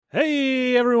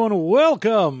Hey everyone,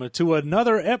 welcome to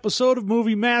another episode of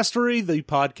Movie Mastery, the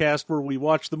podcast where we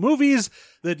watch the movies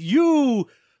that you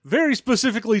very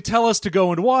specifically tell us to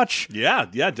go and watch. Yeah,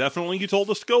 definitely. You told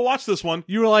us to go watch this one.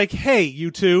 You were like, hey,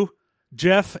 you two,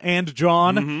 Jeff and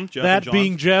John, Jeff that and John.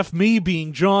 being Jeff, me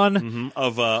being John.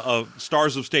 Of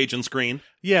stars of stage and screen.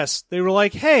 Yes, they were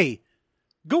like, hey,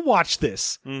 go watch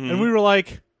this. And we were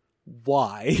like,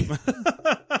 why?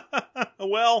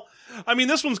 Well, I mean,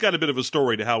 this one's got a bit of a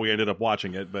story to how we ended up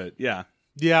watching it, but yeah.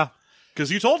 Yeah. Because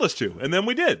you told us to, and then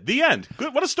we did. The end.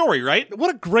 Good. What a story, right?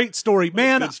 What a great story.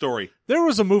 Man, Good story. there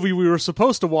was a movie we were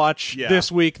supposed to watch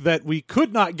this week that we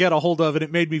could not get a hold of, and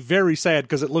it made me very sad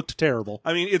because it looked terrible.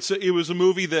 I mean, it was a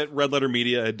movie that Red Letter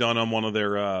Media had done on one of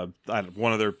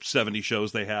their 70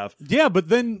 shows they have. Yeah, but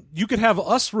then you could have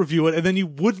us review it, and then you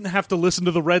wouldn't have to listen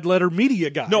to the Red Letter Media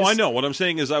guys. No, I know. What I'm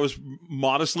saying is I was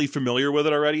modestly familiar with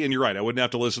it already, and you're right. I wouldn't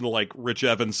have to listen to, like, Rich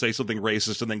Evans say something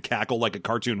racist and then cackle like a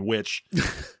cartoon witch.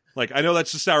 Like, I know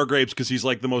that's just sour grapes because he's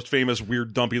like the most famous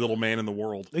weird dumpy little man in the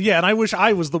world. Yeah, and I wish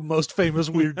I was the most famous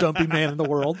weird dumpy man in the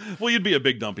world. Well, you'd be a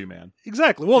big dumpy man.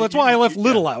 Exactly. Well, that's why I left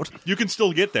Little out. You can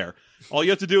still get there. All you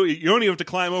have to do, you don't even have to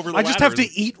climb over the ladder. I just have to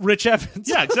eat Rich Evans.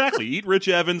 Yeah, exactly. Eat Rich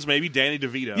Evans, maybe Danny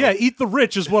DeVito. Yeah, eat the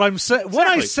rich is what I'm saying. When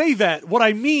I say that, what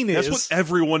I mean is... That's what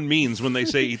everyone means when they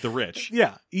say eat the rich.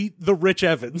 Yeah, eat the Rich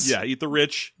Evans. Yeah, eat the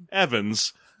rich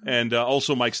Evans, and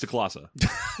also Mike Stacklasa.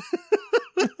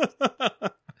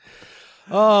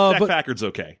 Jack Packard's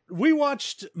okay. We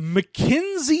watched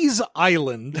Mackenzie's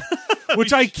Island,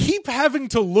 which I keep having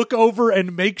to look over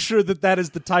and make sure that that is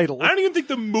the title. I don't even think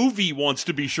the movie wants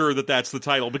to be sure that that's the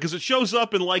title because it shows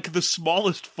up in like the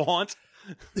smallest font.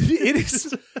 It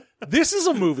is. This is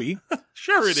a movie.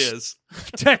 Sure it is.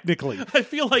 Technically. I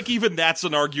feel like even that's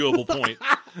an arguable point.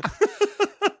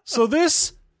 So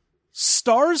this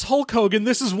stars Hulk Hogan.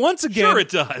 This is once again. Sure it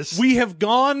does. We have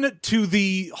gone to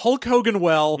the Hulk Hogan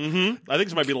well. Mm-hmm. I think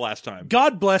this might be the last time.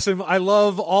 God bless him. I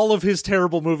love all of his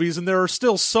terrible movies, and there are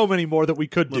still so many more that we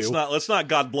could do. Let's not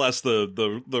God bless the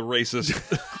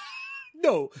racist.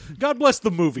 No. God bless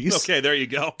the movies. Okay, there you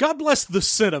go. God bless the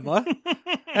cinema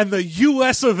and the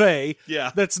US of A.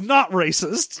 Yeah. That's not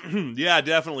racist. Yeah,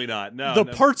 definitely not. No. The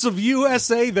parts of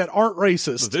USA that aren't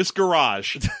racist. This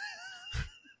garage.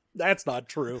 That's not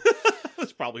true.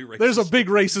 That's probably racist. There's a big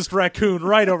racist raccoon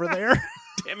right over there.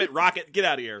 Damn it, Rocket, get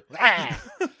out of here.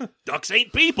 Ducks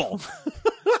ain't people.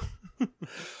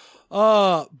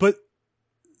 But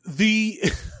the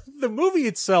movie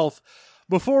itself,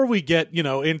 before we get,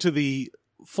 into the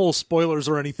full spoilers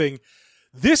or anything,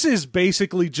 this is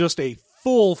basically just a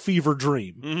full fever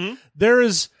dream. Mm-hmm. There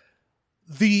is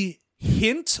the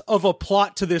hint of a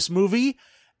plot to this movie,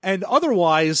 and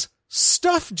otherwise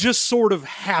stuff just sort of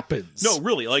happens. No,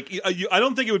 really. Like, I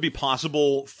don't think it would be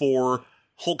possible for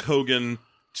Hulk Hogan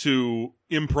to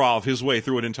improv his way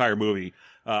through an entire movie.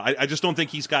 I just don't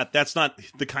think that's not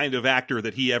the kind of actor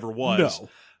that he ever was.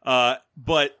 No.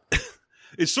 But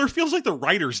it sort of feels like the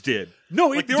writers did. No,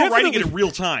 like they were writing it in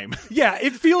real time. Yeah,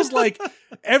 it feels like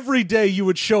every day you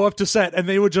would show up to set and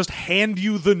they would just hand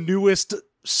you the newest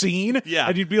scene. Yeah.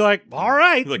 And you'd be like, all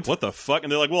right. You're like, what the fuck?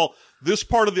 And they're like, well, this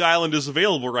part of the island is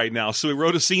available right now, so we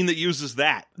wrote a scene that uses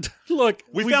that. Look,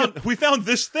 we found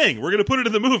this thing. We're going to put it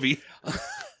in the movie.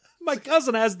 My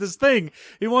cousin has this thing.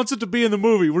 He wants it to be in the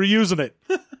movie. We're using it.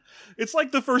 It's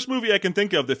like the first movie I can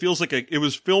think of that feels like it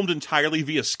was filmed entirely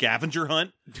via scavenger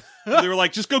hunt. They were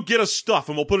like, just go get us stuff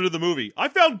and we'll put it in the movie. I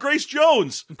found Grace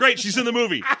Jones. Great, she's in the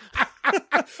movie.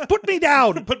 Put me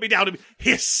down. Put me down.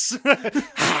 Hiss.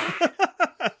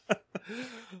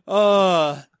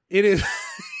 It is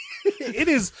it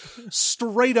is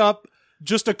straight up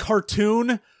just a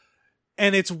cartoon,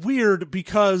 and it's weird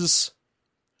because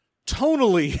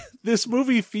tonally this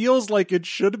movie feels like it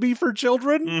should be for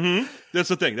children. Mm-hmm. That's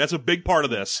the thing. That's a big part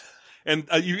of this. And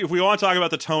if we want to talk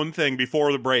about the tone thing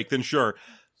before the break, then sure.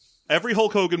 Every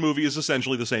Hulk Hogan movie is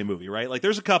essentially the same movie, right? Like,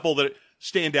 there's a couple that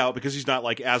stand out because he's not,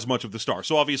 like, as much of the star.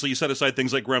 So, obviously, you set aside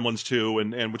things like Gremlins 2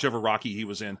 and whichever Rocky he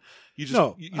was in.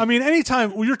 I mean,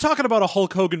 anytime you're talking about a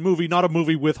Hulk Hogan movie, not a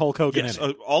movie with Hulk Hogan in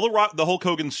it. All the Hulk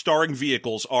Hogan starring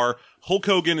vehicles are Hulk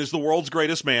Hogan is the world's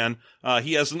greatest man.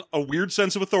 He has a weird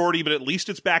sense of authority, but at least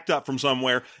it's backed up from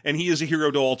somewhere, and he is a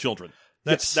hero to all children.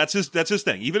 That's his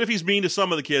thing. Even if he's mean to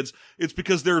some of the kids, it's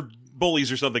because they're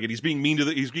bullies or something, and he's being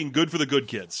he's being good for the good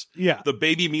kids. Yeah, the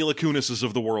baby Mila Kunises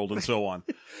of the world, and so on.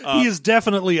 He is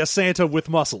definitely a Santa with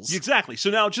muscles. Exactly. So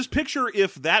now, just picture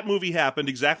if that movie happened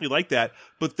exactly like that,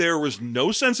 but there was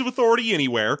no sense of authority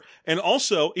anywhere, and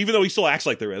also, even though he still acts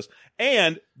like there is,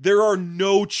 and there are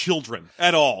no children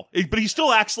at all, but he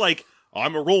still acts like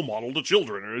I'm a role model to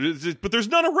children, but there's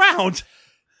none around.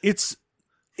 It's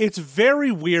it's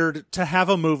very weird to have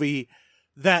a movie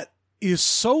that is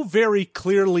so very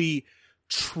clearly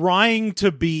trying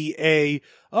to be it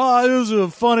was a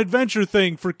fun adventure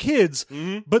thing for kids,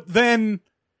 but then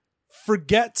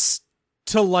forgets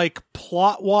to like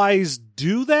plot-wise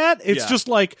do that. It's just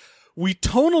like, we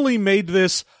tonally made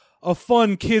this a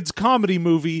fun kids comedy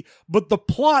movie, but the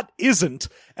plot isn't,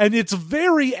 and it's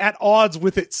very at odds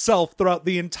with itself throughout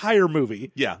the entire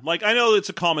movie. Yeah, like I know it's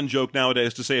a common joke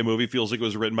nowadays to say a movie feels like it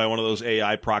was written by one of those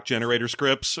AI proc generator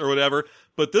scripts or whatever,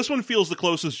 but this one feels the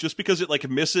closest just because it like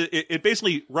misses it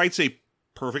basically writes a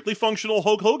perfectly functional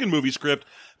Hulk Hogan movie script,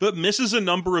 but misses a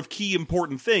number of key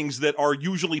important things that are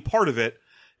usually part of it.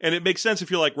 And it makes sense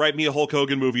if you're like, write me a Hulk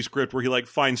Hogan movie script where he like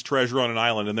finds treasure on an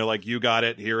island, and they're like, you got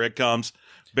it, here it comes,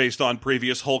 based on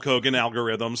previous Hulk Hogan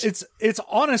algorithms. It's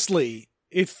honestly,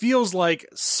 it feels like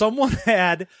someone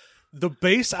had the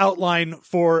base outline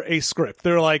for a script.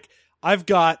 They're like, I've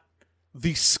got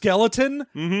the skeleton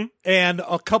and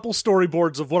a couple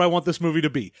storyboards of what I want this movie to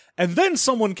be. And then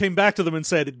someone came back to them and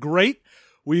said, great,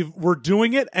 we're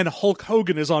doing it, and Hulk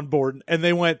Hogan is on board. And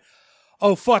they went,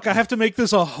 oh, fuck, I have to make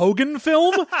this a Hogan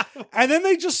film? And then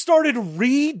they just started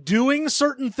redoing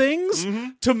certain things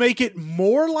to make it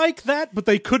more like that, but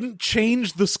they couldn't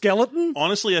change the skeleton.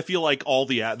 Honestly, I feel like all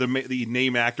the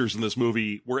name actors in this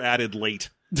movie were added late.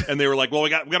 And they were like, well, we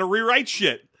got to rewrite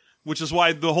shit. Which is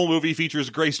why the whole movie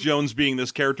features Grace Jones being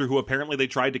this character who apparently they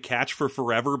tried to catch for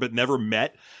forever but never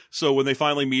met. So when they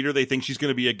finally meet her, they think she's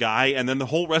going to be a guy. And then the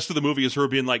whole rest of the movie is her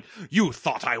being like, you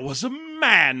thought I was a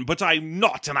man, but I'm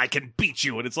not, and I can beat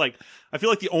you. And it's like, I feel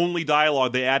like the only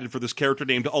dialogue they added for this character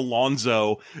named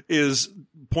Alonzo is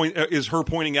her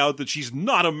pointing out that she's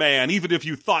not a man, even if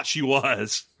you thought she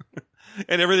was.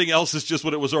 And everything else is just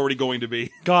what it was already going to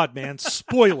be. God, man,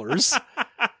 spoilers.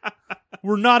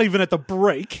 We're not even at the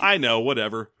break. I know,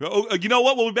 whatever. Oh, you know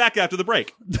what? We'll be back after the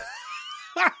break.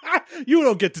 You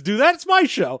don't get to do that. It's my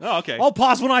show. Oh, okay. I'll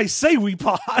pause when I say we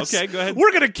pause. Okay, go ahead. We're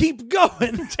going to keep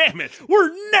going. Damn it. We're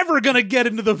never going to get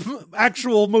into the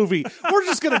actual movie. We're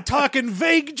just going to talk in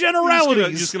vague generalities.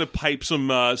 You're just going to pipe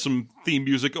some theme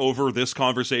music over this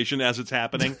conversation as it's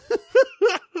happening.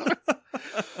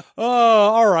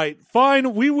 All right.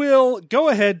 Fine. We will go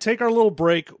ahead, take our little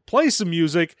break, play some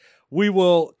music. We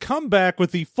will come back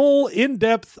with the full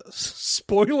in-depth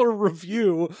spoiler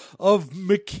review of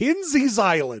Mackenzie's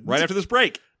Island. Right after this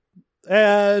break.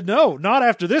 No, not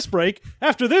after this break.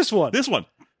 After this one. This one.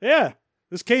 Yeah.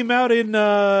 This came out in,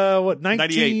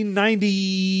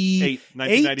 1998.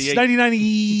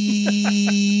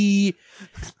 1998.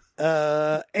 1998.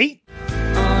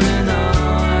 On an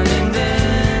island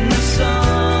in the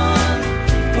sun,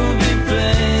 we'll be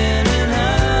playing and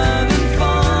having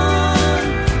fun,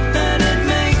 and it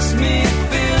makes me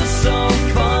feel so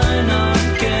fine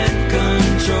I can't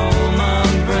control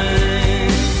my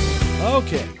brain.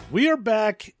 Okay, we are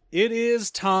back. It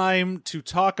is time to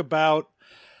talk about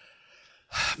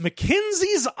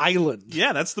Mackenzie's Island.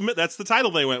 Yeah, that's the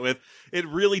title they went with. It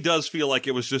really does feel like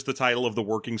it was just the title of the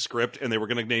working script, and they were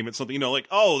going to name it something, like,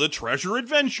 oh, The Treasure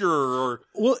Adventure, or...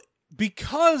 Well,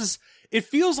 because it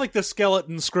feels like the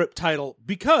skeleton script title,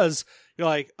 because you're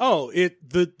like, oh,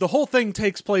 the whole thing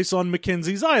takes place on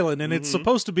Mackenzie's Island, and it's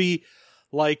supposed to be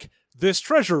like this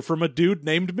treasure from a dude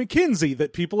named Mackenzie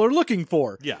that people are looking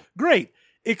for. Yeah. Great.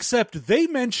 Except they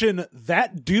mention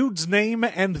that dude's name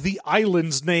and the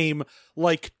island's name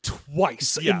like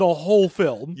twice in the whole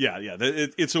film. Yeah.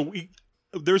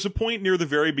 There's a point near the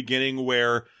very beginning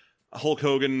where Hulk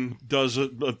Hogan does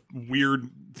a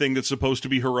weird thing that's supposed to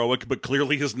be heroic, but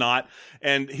clearly is not.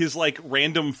 And his like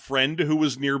random friend who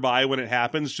was nearby when it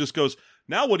happens just goes,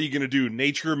 now what are you going to do?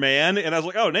 Nature Man? And I was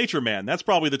like, oh, Nature Man. That's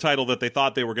probably the title that they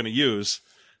thought they were going to use.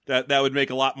 That would make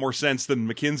a lot more sense than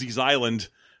Mackenzie's Island.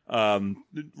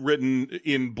 Written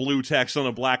in blue text on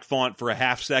a black font for a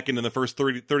half second in the first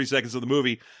 30 seconds of the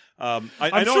movie. I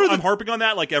know I'm harping on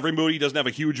that. Like every movie doesn't have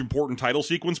a huge important title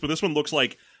sequence, but this one looks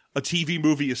like a TV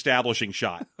movie establishing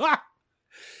shot.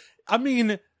 I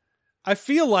mean, I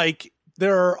feel like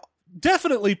there are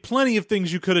definitely plenty of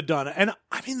things you could have done. And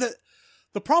I mean,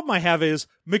 the problem I have is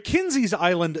Mackenzie's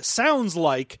Island sounds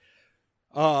like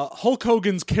Hulk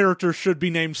Hogan's character should be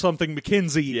named something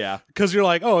Mackenzie. Yeah. Because you're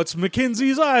like, oh, it's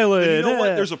Mackenzie's Island. And you know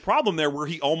what? There's a problem there where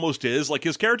he almost is. Like,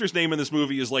 his character's name in this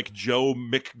movie is like Joe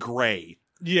McGray.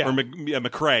 Yeah. Or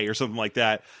McCrae or something like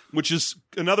that, which is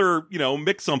another,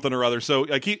 Mick something or other. So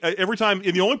every time,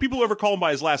 and the only people who ever call him by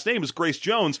his last name is Grace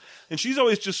Jones, and she's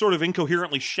always just sort of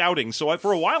incoherently shouting. So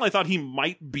for a while I thought he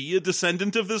might be a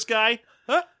descendant of this guy.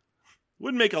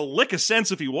 Wouldn't make a lick of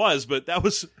sense if he was, but that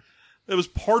was That was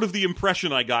part of the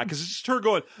impression I got, because it's just her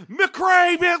going,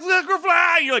 McCray,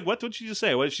 McFly! You're like, what did she just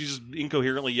say? What? She's just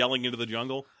incoherently yelling into the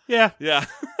jungle? Yeah. Yeah.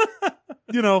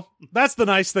 You know, that's the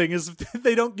nice thing is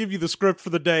they don't give you the script for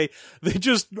the day. They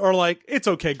just are like, it's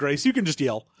okay, Grace. You can just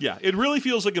yell. Yeah, it really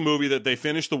feels like a movie that they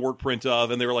finished the work print of,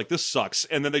 and they were like, this sucks.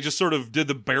 And then they just sort of did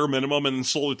the bare minimum and then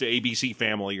sold it to ABC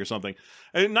Family or something.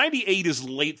 And 98 is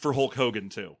late for Hulk Hogan,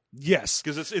 too. Yes.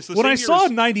 Because it's the when same I year saw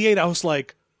as- 98, I was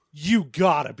like, you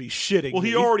gotta be shitting Well, me.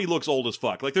 he already looks old as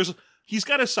fuck. Like, he's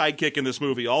got a sidekick in this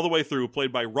movie all the way through,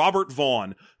 played by Robert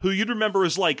Vaughn, who you'd remember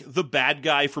as, like, the bad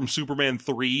guy from Superman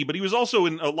 3, but he was also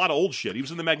in a lot of old shit. He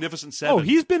was in The Magnificent Seven. Oh,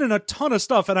 he's been in a ton of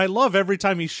stuff, and I love every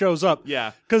time he shows up.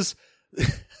 Yeah. Because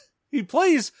he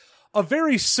plays a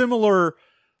very similar,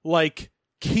 like,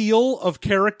 keel of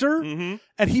character, Mm-hmm.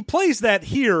 and he plays that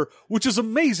here, which is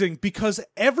amazing because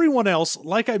everyone else,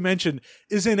 like I mentioned,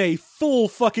 is in a full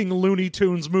fucking Looney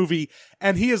Tunes movie,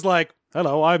 and he is like,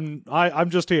 hello, I'm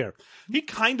just here. He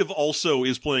kind of also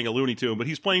is playing a Looney Tune, but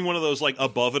he's playing one of those, like,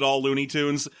 above-it-all Looney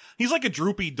Tunes. He's like a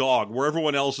droopy dog, where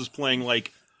everyone else is playing,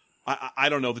 like, I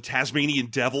don't know, the Tasmanian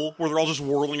Devil, where they're all just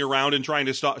whirling around and trying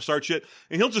to start shit.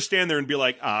 And he'll just stand there and be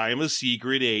like, I'm a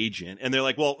secret agent. And they're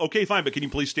like, well, okay, fine, but can you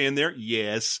please stand there?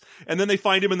 Yes. And then they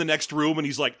find him in the next room, and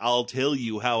he's like, I'll tell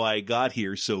you how I got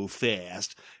here so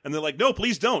fast. And they're like, no,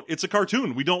 please don't. It's a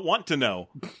cartoon. We don't want to know.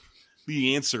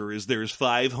 The answer is there's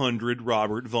 500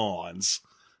 Robert Vaughns.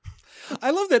 I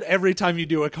love that every time you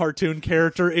do a cartoon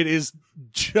character, it is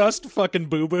just fucking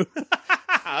boo-boo.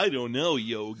 I don't know,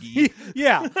 Yogi.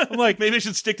 Yeah, I'm like, Maybe I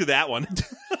should stick to that one.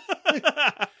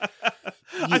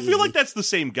 I feel like that's the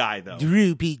same guy, though.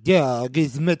 Droopy dog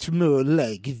is much more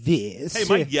like this. Hey,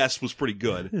 my yes was pretty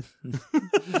good.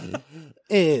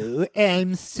 Oh,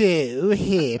 I'm so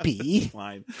happy.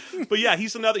 Fine. But yeah,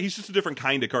 he's just a different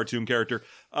kind of cartoon character.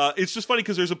 It's just funny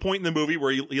because there's a point in the movie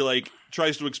where he like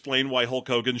tries to explain why Hulk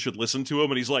Hogan should listen to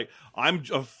him, and he's like, I'm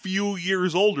a few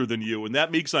years older than you, and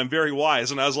that makes I'm very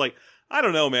wise. And I was like, I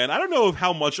don't know, man. I don't know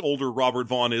how much older Robert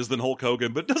Vaughn is than Hulk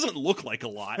Hogan, but it doesn't look like a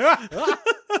lot.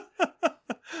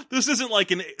 This isn't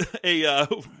like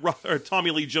a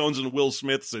Tommy Lee Jones and Will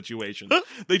Smith situation.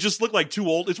 They just look like two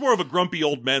old. It's more of a grumpy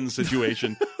old men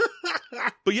situation.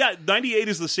 But yeah, 98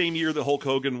 is the same year that Hulk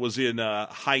Hogan was in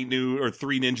High Noon or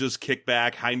Three Ninjas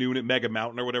Kickback, High Noon at Mega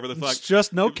Mountain or whatever the fuck. it's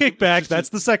just no kickback. That's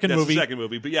the second movie. The second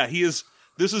movie. But yeah,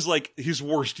 this is like his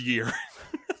worst year.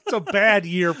 It's a bad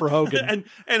year for Hogan.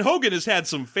 and Hogan has had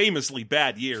some famously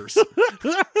bad years.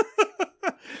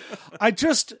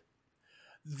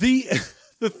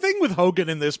 The thing with Hogan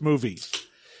in this movie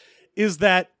is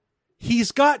that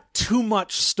he's got too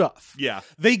much stuff. Yeah.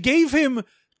 They gave him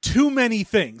too many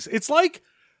things. It's like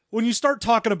when you start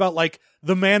talking about like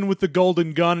the man with the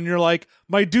golden gun and you're like,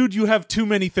 my dude, you have too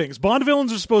many things. Bond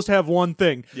villains are supposed to have one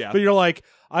thing. Yeah. But you're like,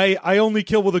 I only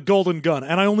kill with a golden gun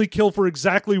and I only kill for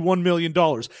exactly $1 million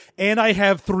and I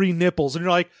have 3 nipples. And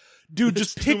you're like, dude,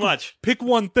 just It's too much. pick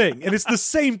one thing. And it's the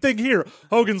same thing here.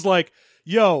 Hogan's like,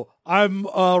 yo, I'm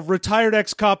a retired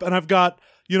ex-cop and I've got,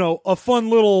 you know, a fun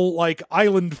little like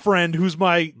island friend who's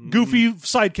my goofy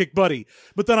sidekick buddy.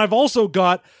 But then I've also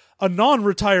got a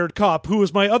non-retired cop who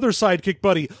is my other sidekick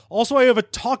buddy. Also, I have a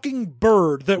talking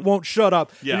bird that won't shut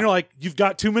up. Yeah. And you're like, you've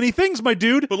got too many things, my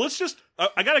dude. But let's just,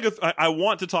 I gotta go, I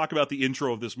want to talk about the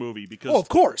intro of this movie because. Oh, of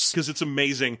course. Because it's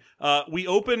amazing. We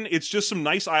open, it's just some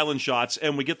nice island shots,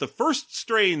 and we get the first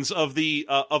strains of the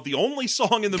only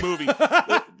song in the movie.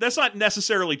 That's not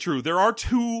necessarily true. There are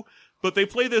 2, but they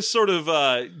play this sort of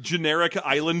generic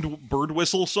island bird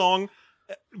whistle song,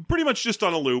 pretty much just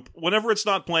on a loop. Whenever it's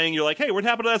not playing, you're like, hey, what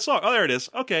happened to that song? Oh, there it is.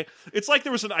 Okay. It's like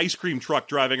there was an ice cream truck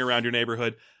driving around your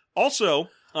neighborhood. Also,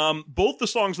 both the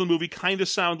songs in the movie kind of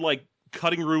sound like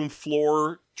cutting room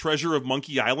floor Treasure of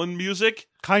Monkey Island music.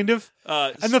 Kind of.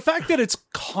 And the fact that it's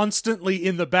constantly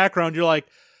in the background, you're like,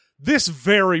 this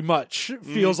very much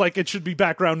feels like it should be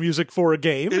background music for a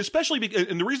game. Especially,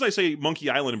 and the reason I say Monkey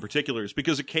Island in particular is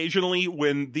because occasionally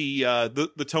when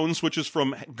the tone switches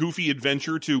from goofy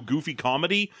adventure to goofy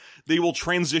comedy, they will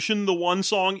transition the one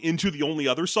song into the only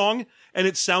other song, and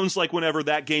it sounds like whenever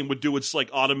that game would do its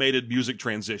like automated music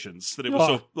transitions that it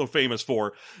was so famous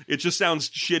for. It just sounds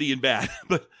shitty and bad.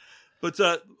 But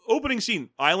opening scene,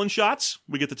 island shots.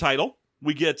 We get the title.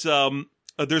 We get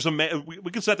there's a man. We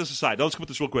can set this aside. Let's put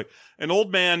this real quick. An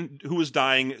old man who is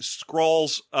dying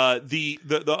scrawls a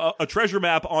treasure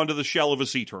map onto the shell of a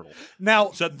sea turtle.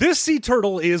 Now, this sea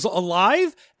turtle is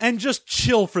alive and just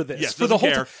chill for this. Yes, for the doesn't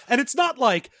whole care. time. And it's not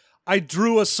like I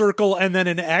drew a circle and then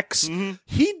an X.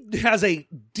 He has a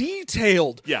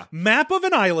detailed map of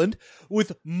an island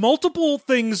with multiple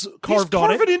things carved on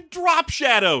it. He's carving in drop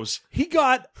shadows. He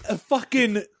got a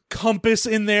fucking compass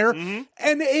in there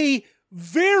and a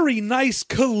very nice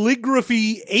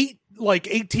calligraphy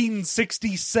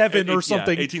 1867 or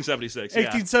something. 1876.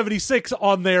 1876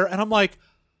 on there. And I'm like,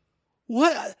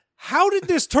 what? How did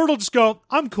this turtle just go,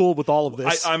 I'm cool with all of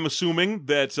this? I'm assuming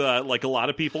that, like a lot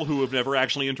of people who have never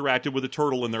actually interacted with a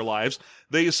turtle in their lives,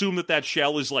 they assume that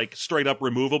shell is like straight up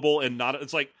removable and not.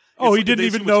 It's like. Oh, he didn't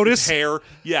even notice? It's hair.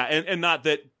 Yeah, and not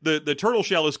that the turtle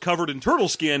shell is covered in turtle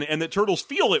skin and that turtles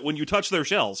feel it when you touch their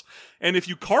shells. And if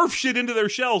you carve shit into their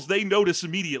shells, they notice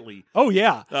immediately. Oh,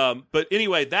 yeah. But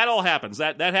anyway, that all happens.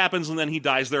 That happens, and then he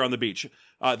dies there on the beach.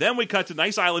 Then we cut to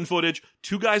nice island footage.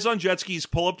 2 guys on jet skis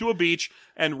pull up to a beach,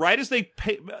 and right as they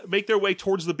make their way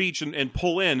towards the beach and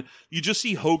pull in, you just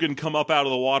see Hogan come up out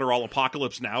of the water all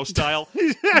Apocalypse Now style.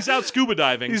 He's out scuba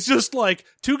diving. He's just like,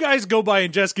 2 guys go by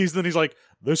in jet skis, then he's like,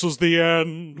 this is the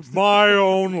end, my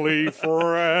only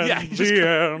friend, Yeah, he just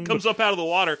end. comes up out of the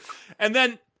water. And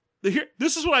then,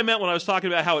 this is what I meant when I was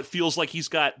talking about how it feels like he's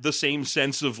got the same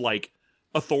sense of, like,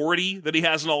 authority that he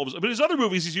has in all of his... But his other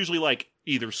movies, he's usually, like,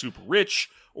 either super rich,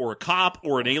 or a cop,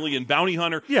 or an alien bounty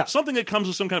hunter. Yeah. Something that comes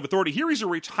with some kind of authority. Here he's a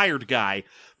retired guy,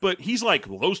 but he's like,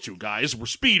 well, those 2 guys were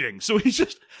speeding. So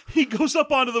he goes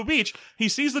up onto the beach, he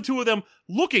sees the 2 of them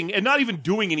looking and not even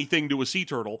doing anything to a sea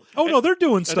turtle. Oh, no, they're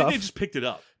doing I stuff. think they just picked it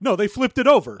up. No, they flipped it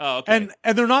over. Oh, okay.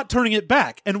 And they're not turning it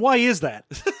back. And why is that?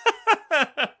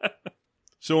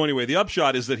 So anyway, the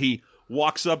upshot is that he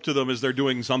walks up to them as they're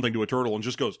doing something to a turtle and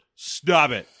just goes,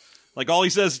 stop it. Like, all he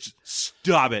says is,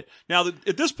 stop it. Now,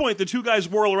 at this point, the 2 guys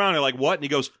whirl around and are like, what? And he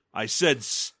goes, I said,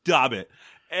 stop it.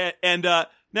 And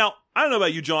now, I don't know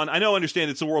about you, John. I understand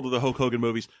it's the world of the Hulk Hogan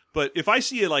movies, but if I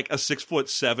see a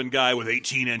 6'7" guy with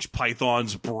 18-inch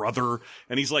python's brother,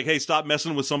 and he's like, hey, stop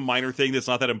messing with some minor thing that's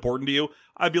not that important to you,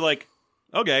 I'd be like,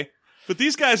 okay. But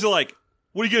these guys are like,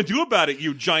 what are you going to do about it,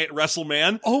 you giant wrestle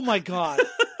man? Oh, my God.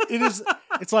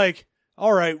 It's like,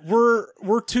 all right,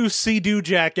 we're 2 sea-doo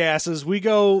jackasses. We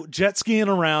go jet skiing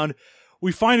around.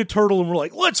 We find a turtle and we're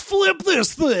like, let's flip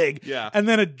this thing. Yeah. And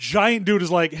then a giant dude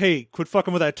is like, hey, quit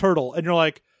fucking with that turtle. And you're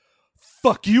like,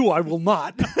 fuck you, I will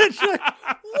not. And you're like,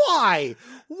 why?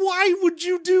 Why would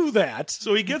you do that?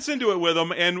 So he gets into it with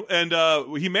them, and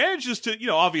he manages to,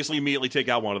 obviously immediately take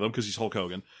out one of them because he's Hulk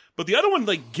Hogan. But the other one,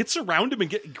 gets around him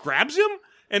and grabs him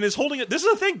and is holding it. This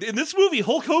is the thing. In this movie,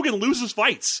 Hulk Hogan loses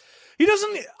fights. He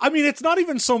doesn't, it's not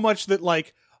even so much that,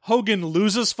 Hogan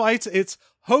loses fights. It's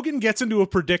Hogan gets into a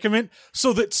predicament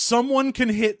so that someone can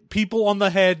hit people on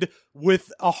the head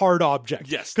with a hard object.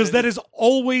 Yes. Because that is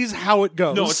always how it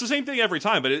goes. No, it's the same thing every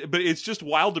time, but it's just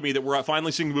wild to me that we're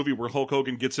finally seeing the movie where Hulk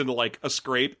Hogan gets into, a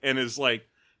scrape and is,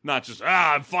 not just,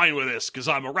 I'm fine with this because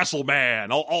I'm a wrestle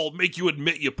man. I'll make you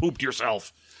admit you pooped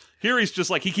yourself. Here he's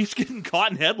just he keeps getting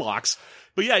caught in headlocks.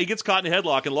 But yeah, he gets caught in a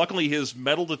headlock, and luckily his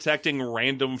metal-detecting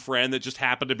random friend that just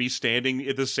happened to be standing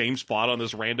at the same spot on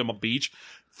this random beach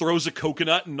throws a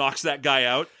coconut and knocks that guy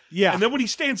out. Yeah. And then when he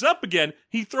stands up again,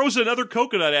 he throws another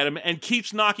coconut at him and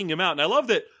keeps knocking him out. And I love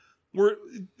that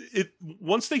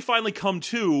once they finally come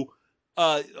to,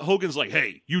 Hogan's like,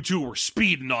 hey, you 2 were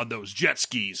speeding on those jet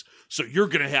skis, so you're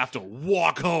going to have to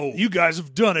walk home. You guys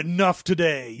have done enough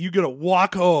today. You got to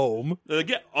walk home.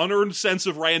 Again, unearned sense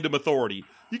of random authority.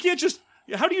 You can't just...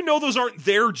 How do you know those aren't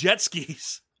their jet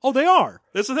skis? Oh, they are.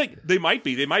 That's the thing. They might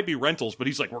be rentals, but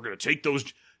he's like, we're going to take those.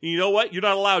 You know what? You're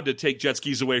not allowed to take jet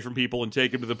skis away from people and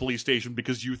take them to the police station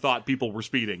because you thought people were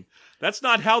speeding. That's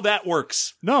not how that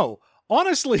works. No.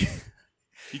 Honestly,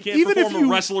 you can't perform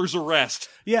a wrestler's arrest.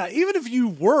 Yeah, even if you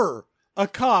were a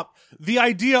cop, the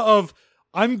idea of,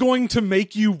 I'm going to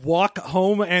make you walk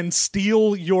home and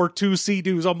steal your 2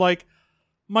 sea-doos, I'm like,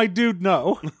 my dude,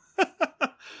 no.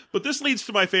 But this leads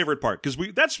to my favorite part, because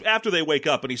that's after they wake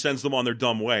up and he sends them on their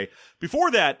dumb way. Before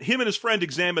that, him and his friend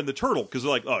examine the turtle, because they're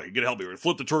like, oh, you're going to help me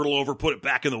flip the turtle over, put it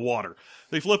back in the water.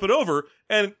 They flip it over,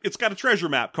 and it's got a treasure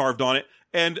map carved on it,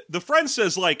 and the friend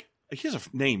says, he has a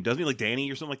name, doesn't he? Like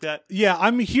Danny or something like that? Yeah,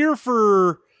 I'm here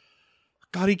for...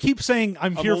 God, he keeps saying,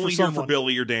 I'm here for someone. Here for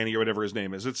Billy or Danny or whatever his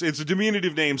name is. It's a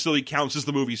diminutive name, so he counts as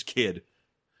the movie's kid.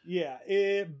 Yeah,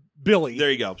 Billy. There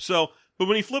you go. So, but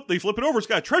when they flip it over, it's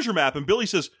got a treasure map, and Billy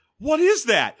says, what is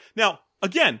that? Now,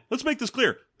 again, let's make this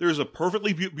clear. There's a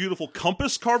perfectly beautiful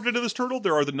compass carved into this turtle.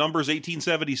 There are the numbers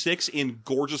 1876 in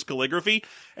gorgeous calligraphy.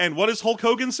 And what does Hulk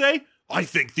Hogan say? I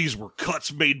think these were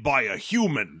cuts made by a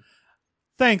human.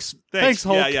 Thanks,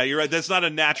 Hulk. Yeah, you're right. That's not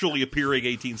a naturally appearing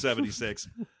 1876.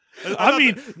 I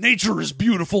mean, nature is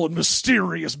beautiful and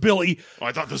mysterious, Billy.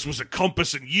 I thought this was a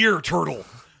compass and year turtle.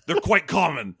 They're quite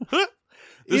common.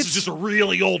 This is just a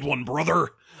really old one, brother.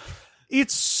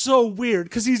 It's so weird,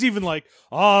 because he's even like,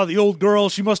 the old girl,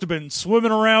 she must have been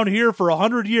swimming around here for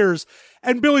 100 years.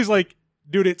 And Billy's like,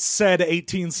 Dude, it said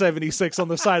 1876 on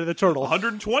the side of the turtle.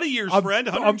 120 years, I'm- friend.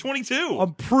 122.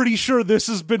 I'm pretty sure this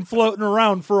has been floating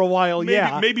around for a while.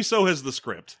 Maybe so has the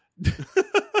script.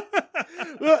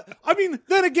 I mean,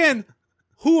 then again,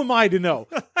 who am I to know?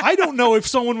 I don't know if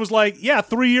someone was like, yeah,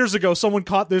 3 years ago, someone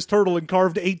caught this turtle and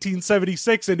carved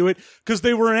 1876 into it because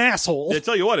they were an asshole. I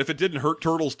tell you what, if it didn't hurt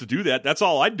turtles to do that, that's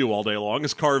all I'd do all day long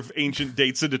is carve ancient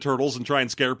dates into turtles and try and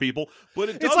scare people. But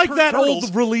it does It's like hurt that turtles.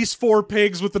 old release 4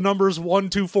 pigs with the numbers 1,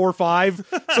 2, 4,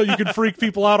 5, so you can freak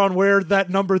people out on where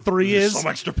that number 3 There's is. some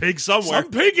extra pig somewhere.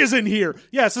 Some pig is in here.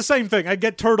 Yeah, it's the same thing. I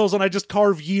get turtles and I just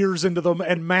carve years into them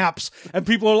and maps, and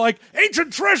people are like,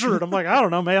 ancient treasure. And I'm like, I don't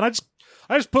know, man.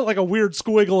 I just put like a weird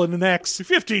squiggle in an X.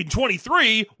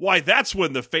 1523. Why, that's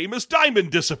when the famous diamond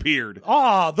disappeared.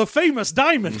 Ah, the famous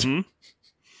diamond.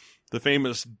 The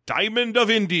famous Diamond of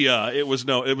India. It was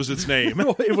its name.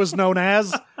 It was known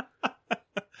as.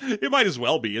 It might as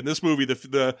well be. In this movie,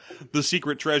 the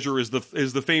secret treasure is the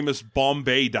famous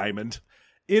Bombay diamond.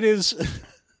 It is.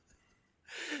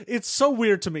 It's so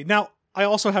weird to me. Now, I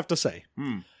also have to say,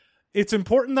 it's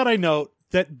important that I note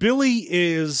that Billy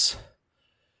is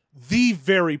the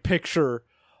very picture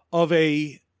of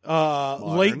a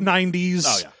late 90s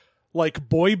Oh, yeah. like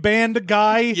boy band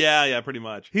guy. Yeah, pretty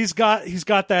much. He's got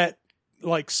that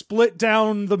like split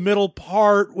down the middle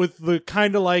part with the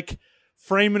kind of like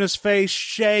frame in his face,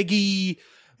 shaggy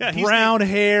he's brown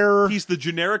hair. He's the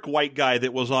generic white guy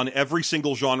that was on every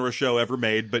single genre show ever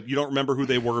made, but you don't remember who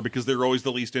they were because they're always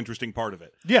the least interesting part of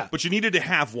it. Yeah. But you needed to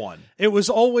have one. It was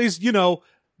always,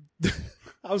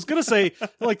 I was going to say,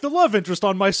 like, the love interest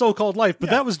on My So-Called Life, but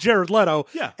that was Jared Leto.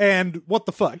 Yeah. And what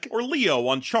the fuck? Or Leo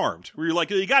on Charmed, where you're like,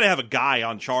 you got to have a guy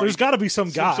on Charmed. There's got to be some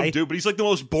guy. Some dude, but he's like the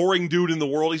most boring dude in the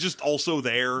world. He's just also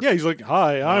there. Yeah, he's like,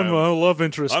 hi, I'm a love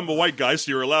interest. I'm a white guy, so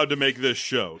you're allowed to make this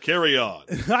show. Carry on.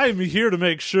 I'm here to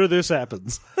make sure this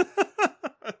happens.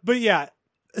 But yeah,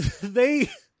 they,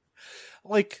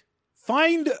 like,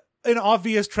 find an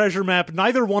obvious treasure map.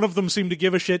 Neither one of them seem to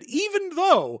give a shit, even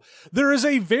though there is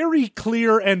a very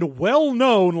clear and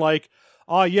well-known, like,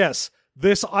 yes,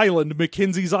 this island,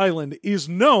 Mackenzie's Island, is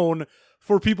known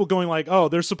for people going like, oh,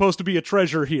 there's supposed to be a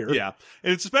treasure here. Yeah.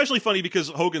 And it's especially funny because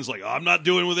Hogan's like, I'm not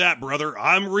doing with that, brother.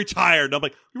 I'm retired. And I'm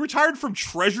like, you retired from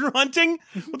treasure hunting?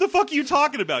 What the fuck are you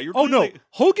talking about? You're Oh, no. clearly-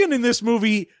 Hogan in this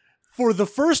movie, for the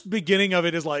first beginning of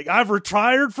it, is like, I've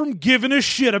retired from giving a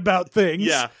shit about things.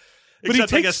 Yeah. But he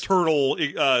Except, I takes- guess, turtle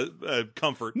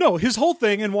comfort. No, his whole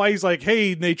thing and why he's like,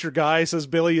 hey, nature guy, says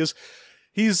Billy, is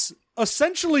he's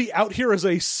essentially out here as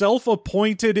a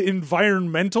self-appointed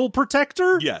environmental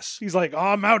protector. Yes. He's like,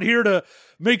 I'm out here to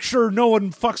make sure no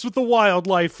one fucks with the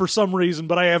wildlife for some reason,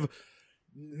 but I have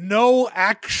no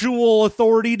actual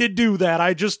authority to do that.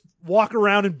 I just walk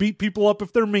around and beat people up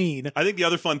if they're mean. I think the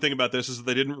other fun thing about this is that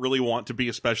they didn't really want to be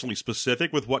especially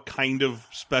specific with what kind of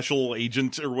special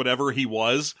agent or whatever he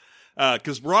was.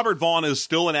 Because Robert Vaughn is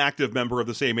still an active member of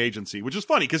the same agency, which is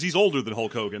funny because he's older than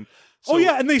Hulk Hogan. So, Oh,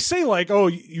 yeah, and they say, like, oh,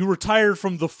 you retired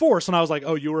from the Force, and I was like,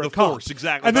 oh, you were a The cop. Force,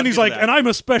 exactly. And then About to he's get to like, that. and I'm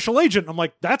a special agent. I'm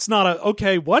like, that's not a,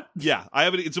 okay, what? Yeah, I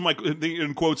have it. It's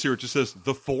in quotes here. It just says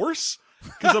the Force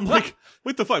because I'm like,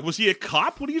 what the fuck? Was he a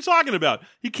cop? What are you talking about?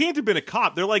 He can't have been a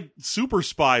cop. They're like super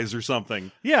spies or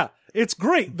something. Yeah, it's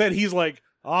great that he's like,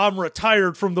 I'm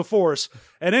retired from the Force,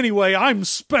 and anyway, I'm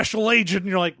special agent, and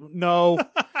you're like, no,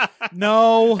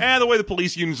 no. And the way the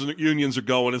police unions are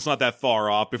going, it's not that far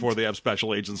off before they have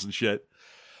special agents and shit.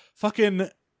 Fucking,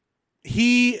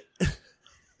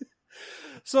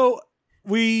 so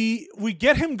we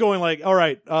get him going like, all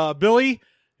right, Billy,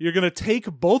 you're going to take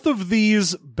both of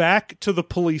these back to the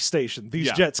police station, these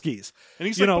Yeah. jet skis. And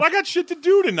he's You like, know- but I got shit to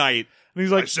do tonight. And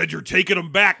he's I like, said you're taking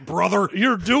them back, brother.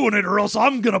 you're doing it or else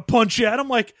I'm going to punch you. And I'm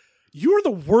like, you're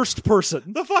the worst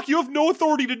person. The fuck? You have no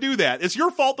authority to do that. It's your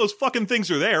fault those fucking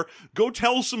things are there. Go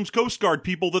tell some Coast Guard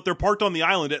people that they're parked on the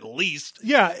island at least.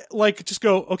 Yeah, like, just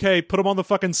go, okay, put them on the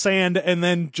fucking sand and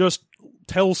then just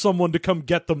tell someone to come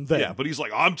get them then. Yeah, but he's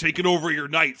like, I'm taking over your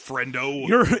night, friendo.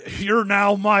 You're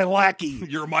now my lackey.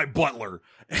 You're my butler.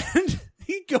 And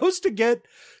he goes to get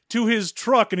to his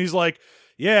truck and he's like,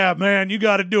 yeah, man, you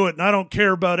got to do it. And I don't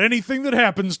care about anything that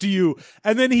happens to you.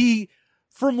 And then he,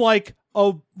 from like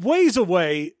a ways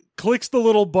away, clicks the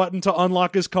little button to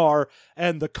unlock his car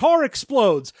and the car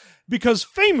explodes because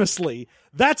famously,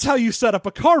 that's how you set up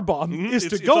a car bomb is Mm-hmm.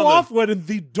 It's to go on the- off when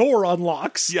the door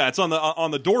unlocks. Yeah, it's on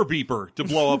the door beeper to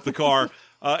blow up the car.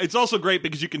 It's also great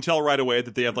because you can tell right away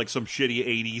that they have like some shitty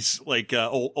 80s, like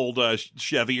old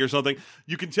Chevy or something.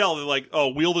 You can tell they're like, oh,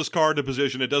 wheel this car into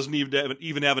position. It doesn't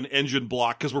even have an engine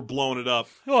block because we're blowing it up.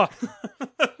 Oh,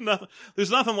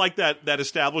 There's nothing like that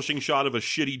establishing shot of a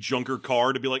shitty junker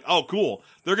car to be like, oh, cool,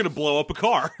 they're going to blow up a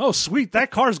car. oh, sweet.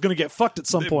 That car's going to get fucked at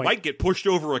some It point. might get pushed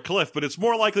over a cliff, but it's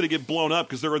more likely to get blown up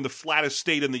because they're in the flattest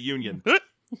state in the Union.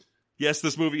 Yes,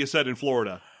 this movie is set in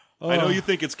Florida. I know you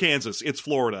think it's Kansas. It's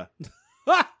Florida.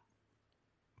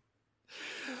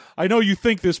 I know you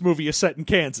think this movie is set in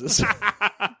Kansas.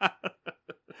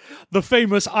 The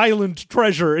famous island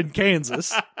treasure in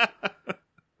Kansas.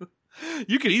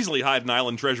 You could easily hide an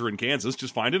island treasure in Kansas.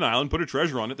 Just find an island, put a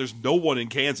treasure on it. There's no one in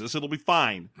Kansas. It'll be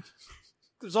fine.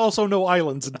 There's also no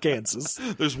islands in Kansas.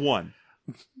 There's one.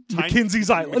 Mackenzie's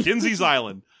Island. Mackenzie's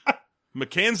Island.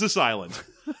 Mackenzie's Island.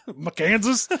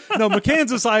 Mackenzie's? No,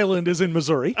 Mackenzie's Island is in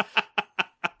Missouri.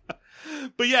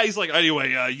 But yeah, he's like,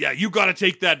 anyway, you got to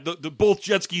take the both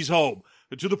jet skis home.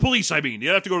 To the police, I mean. You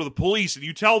have to go to the police, and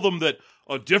you tell them that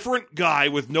a different guy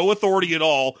with no authority at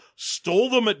all stole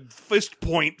them at fist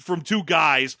point from two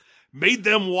guys, made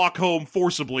them walk home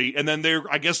forcibly, and then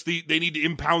I guess they need to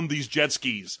impound these jet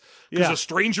skis. Because Yeah. a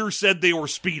stranger said they were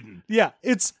speeding. Yeah,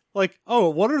 it's like, oh,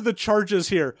 what are the charges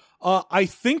here? I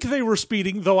think they were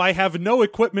speeding, though I have no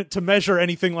equipment to measure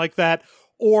anything like that,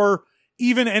 or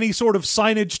even any sort of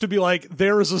signage to be like,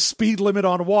 there is a speed limit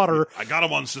on water, I got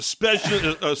them on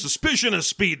suspicion of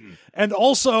speeding. and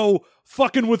also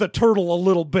fucking with a turtle a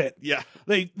little bit. Yeah.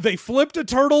 They flipped a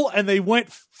turtle, and they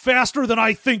went faster than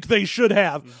I think they should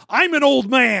have. I'm an old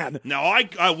man. Now,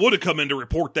 I would have come in to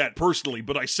report that personally,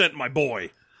 but I sent my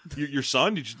boy. Your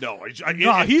son? Did you? No.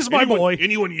 Nah, he's my boy.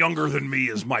 Anyone younger than me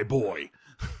is my boy.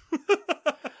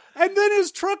 And then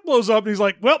his truck blows up, and he's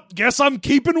like, well, guess I'm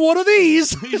keeping one of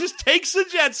these. He just takes the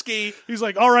jet ski. He's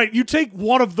like, all right, you take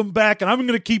one of them back, and I'm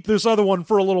going to keep this other one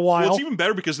for a little while. Well, it's even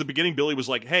better because at the beginning, Billy was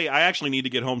like, hey, I actually need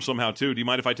to get home somehow, too. Do you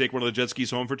mind if I take one of the jet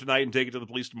skis home for tonight and take it to the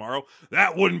police tomorrow?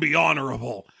 That wouldn't be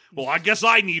honorable. Well, I guess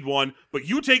I need one, but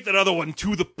you take that other one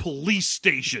to the police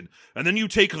station, and then you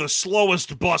take the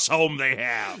slowest bus home they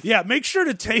have. Yeah, make sure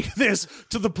to take this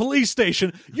to the police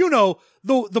station. You know,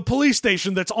 the police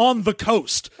station that's on the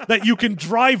coast that you can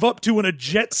drive up to in a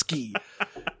jet ski.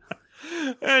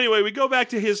 Anyway, we go back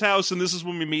to his house, and this is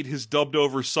when we meet his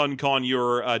dubbed-over son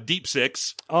conure, Deep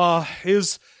Six.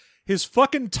 His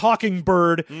fucking talking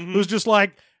bird who's just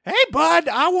like, hey, bud,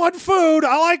 I want food.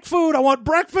 I like food. I want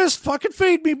breakfast. Fucking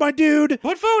feed me, my dude.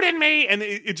 Put food in me! And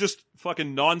it just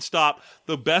fucking nonstop.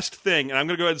 The best thing, and I'm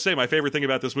going to go ahead and say my favorite thing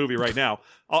about this movie right now,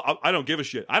 I don't give a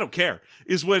shit. I don't care,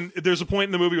 is when there's a point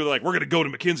in the movie where they're like, we're going to go to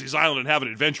Mackenzie's Island and have an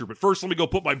adventure, but first let me go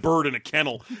put my bird in a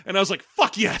kennel. And I was like,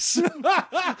 fuck yes!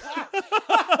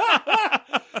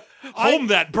 Home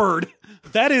that bird!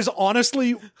 That is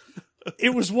honestly,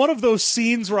 it was one of those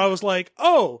scenes where I was like,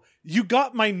 oh, you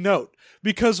got my note.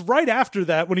 Because right after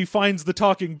that, when he finds the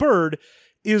talking bird,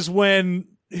 is when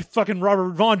fucking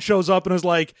Robert Vaughn shows up and is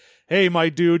like, hey, my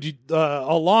dude,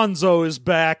 Alonzo is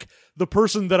back. The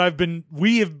person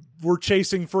that we're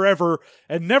chasing forever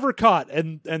and never caught.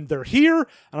 And they're here,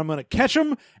 and I'm going to catch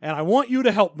them, and I want you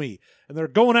to help me. And they're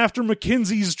going after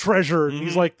Mackenzie's treasure. And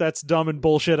he's like, that's dumb and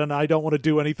bullshit, and I don't want to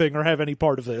do anything or have any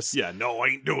part of this. Yeah, no, I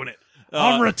ain't doing it.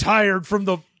 I'm retired from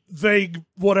the vague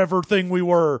whatever thing we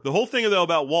were. The whole thing, though,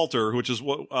 about Walter, which is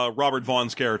what Robert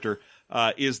Vaughn's character,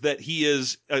 is that he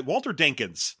is Walter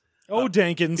Denkins.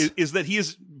 Denkins. Is that he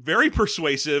is very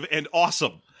persuasive and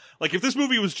awesome. Like, if this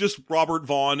movie was just Robert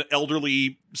Vaughn,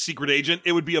 elderly secret agent,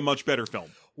 it would be a much better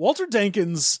film. Walter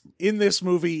Denkins in this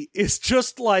movie is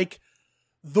just like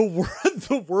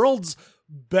the world's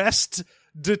best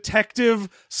detective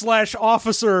 /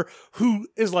 officer who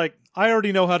is like, I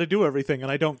already know how to do everything, and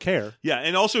I don't care. Yeah,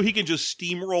 and also he can just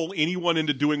steamroll anyone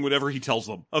into doing whatever he tells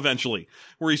them, eventually.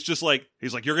 Where he's like,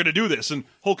 you're going to do this. And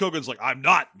Hulk Hogan's like, I'm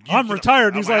not. I'm retired.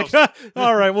 And he's like,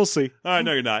 all right, we'll see. All right,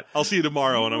 no, you're not. I'll see you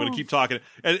tomorrow, and I'm going to keep talking.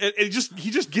 And he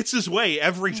just gets his way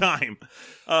every time.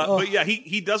 But yeah,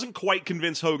 he doesn't quite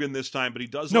convince Hogan this time, but he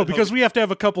does. No, because we have to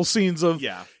have a couple scenes of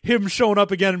him showing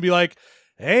up again and be like,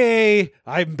 hey,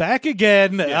 I'm back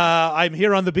again. Yeah. I'm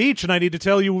here on the beach, and I need to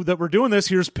tell you that we're doing this.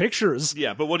 Here's pictures.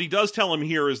 Yeah, but what he does tell him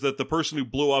here is that the person who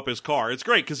blew up his car, it's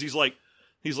great, because he's like,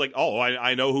 oh,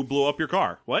 I know who blew up your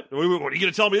car. What? What are you going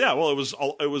to tell me that? Well,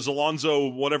 it was Alonzo,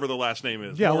 whatever the last name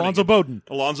is. Yeah, Mourning. Alonzo Bowden.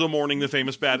 Alonzo Mourning, the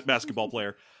famous basketball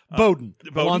player. Bowden.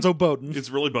 Bowden? Alonzo Bowden. It's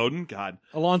really Bowden? God.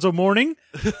 Alonzo Mourning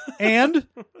and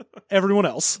everyone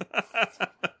else.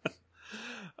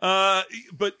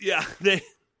 But yeah,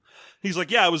 He's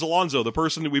like, yeah, it was Alonzo, the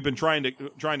person that we've been trying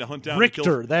to hunt down. and Richter,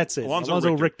 kill. that's it.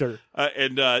 Alonzo Richter.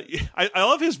 I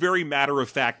love his very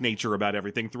matter-of-fact nature about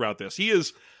everything throughout this. He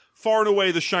is far and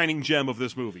away the shining gem of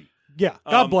this movie. Yeah,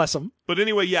 God bless him. But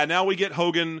anyway, yeah, now we get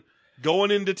Hogan going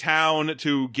into town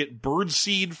to get bird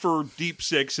seed for Deep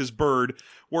Six, his bird,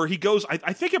 where he goes,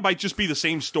 I think it might just be the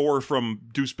same store from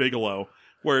Deuce Bigelow,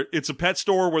 where it's a pet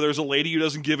store where there's a lady who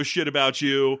doesn't give a shit about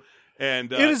you.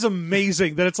 And it is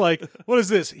amazing that it's like, what is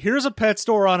this? Here's a pet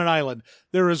store on an island.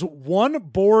 There is one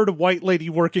bored white lady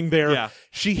working there. Yeah.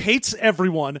 She hates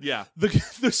everyone. Yeah.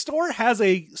 The store has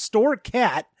a store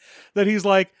cat that he's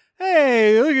like,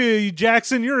 hey, look at you,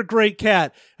 Jackson. You're a great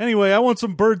cat. Anyway, I want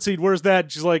some birdseed. Where's that?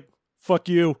 And she's like, fuck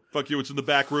you. Fuck you, it's in the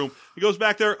back room. He goes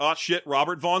back there. Oh, shit,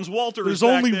 Robert Vaughn's Walter There's is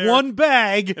back only there. one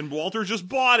bag. And Walter just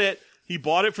bought it. He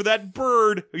bought it for that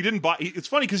bird. He didn't buy it's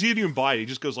funny because he didn't even buy it. He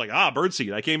just goes like,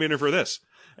 birdseed. I came in here for this.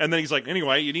 And then he's like,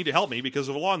 anyway, you need to help me because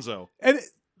of Alonzo. And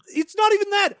it's not even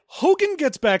that. Hogan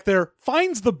gets back there,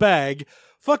 finds the bag,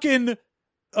 fucking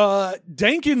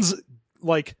Dankins,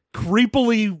 like,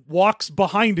 creepily walks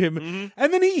behind him,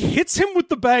 and then he hits him with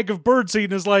the bag of birdseed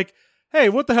and is like, hey,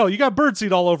 what the hell? You got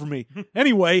birdseed all over me.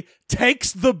 Anyway,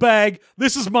 takes the bag.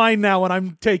 This is mine now, and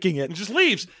I'm taking it. And just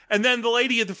leaves. And then the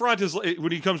lady at the front is,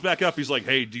 when he comes back up, he's like,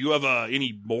 hey, do you have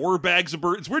any more bags of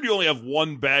bird? It's weird you only have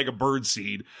one bag of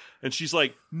birdseed. And she's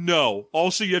like, no.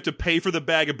 Also, you have to pay for the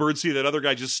bag of birdseed that other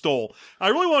guy just stole. I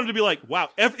really wanted to be like, wow,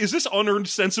 is this Unearned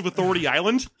Sense of Authority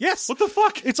Island? Yes. What the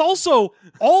fuck? It's also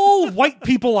all white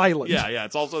people island. Yeah,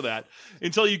 it's also that.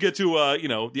 Until you get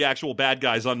to, the actual bad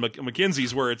guys on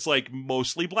Mackenzie's, where it's like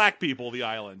mostly black people, the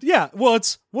island. Yeah, well,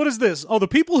 what is this? Oh, the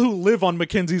people who live on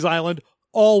Mackenzie's Island,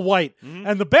 all white.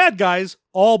 And the bad guys,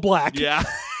 all black. Yeah.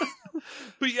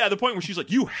 But yeah, the point where she's like,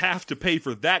 you have to pay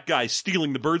for that guy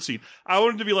stealing the birdseed. I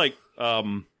wanted to be like,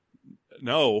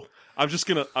 no. I'm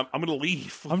gonna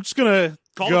leave. I'm just gonna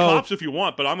Call go. the cops if you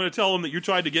want, but I'm gonna tell them that you're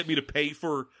trying to get me to pay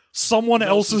for someone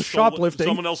else's shoplifting.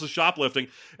 Someone else's shoplifting,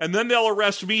 and then they'll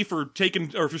arrest me for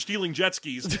for stealing jet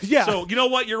skis. Yeah. So you know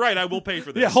what? You're right. I will pay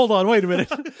for this. Yeah, hold on, wait a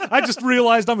minute. I just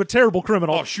realized I'm a terrible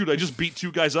criminal. Oh shoot! I just beat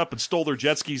two guys up and stole their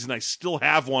jet skis, and I still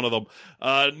have one of them.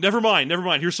 Never mind.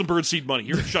 Here's some birdseed money.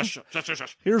 Here, shush.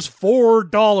 Here's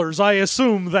 $4. I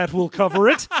assume that will cover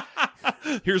it.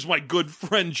 Here's my good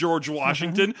friend George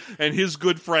Washington and his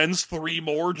good friends, 3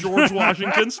 more George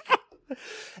Washingtons.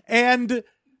 And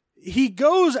he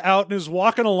goes out and is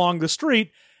walking along the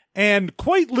street and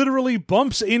quite literally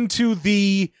bumps into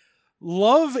the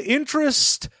love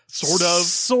interest, Sort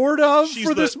of. She's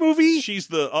for this movie. She's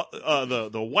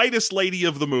the whitest lady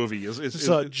of the movie. It's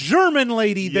a German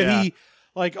lady Yeah.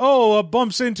 that he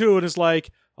bumps into and is like,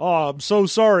 oh, I'm so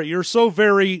sorry. You're so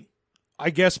very, I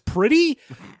guess, pretty.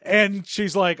 And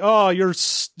she's like, oh, you're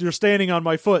standing on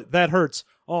my foot. That hurts.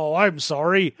 Oh, I'm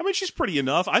sorry. I mean, she's pretty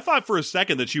enough. I thought for a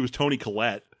second that she was Toni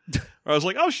Collette. I was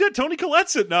like, oh shit, Toni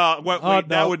Collette's it. No, wait, No.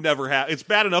 that would never happen. It's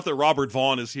bad enough that Robert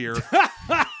Vaughn is here.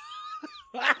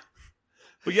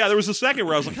 But yeah, there was a second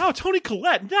where I was like, oh, Toni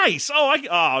Collette, nice. No,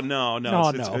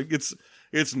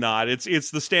 it's not.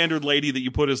 It's the standard lady that you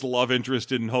put as the love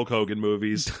interest in Hulk Hogan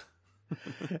movies.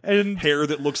 And Hair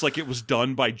that looks like it was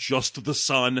done by just the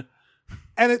sun.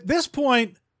 And at this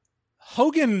point,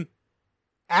 Hogan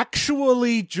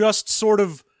actually just sort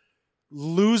of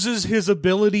loses his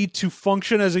ability to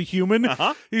function as a human.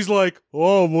 Uh-huh. He's like,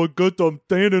 oh my God, I'm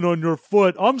standing on your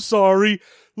foot. I'm sorry.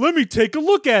 Let me take a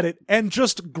look at it. And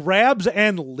just grabs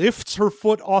and lifts her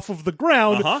foot off of the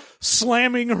ground, Uh-huh.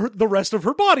 slamming the rest of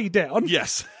her body down.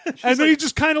 Yes. And then he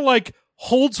just kind of like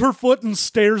holds her foot and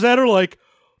stares at her like,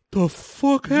 the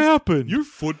fuck happened? Your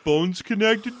foot bone's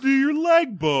connected to your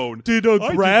leg bone. Did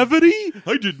gravity?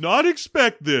 I did not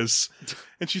expect this.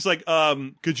 And she's like,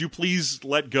 could you please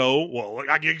let go? Well,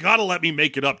 you gotta let me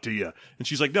make it up to you. And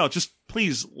she's like, no, just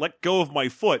please let go of my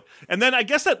foot. And then I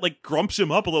guess that like grumps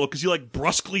him up a little because he like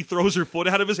brusquely throws her foot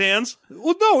out of his hands.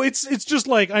 Well, no, it's just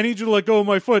like, I need you to let go of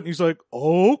my foot. And he's like,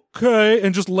 okay.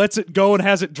 And just lets it go and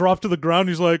has it drop to the ground.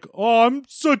 He's like, oh, I'm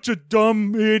such a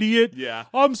dumb idiot. Yeah.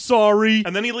 I'm sorry.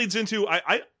 And then he leads into,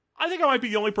 I think I might be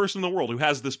the only person in the world who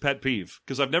has this pet peeve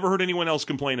because I've never heard anyone else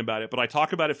complain about it, but I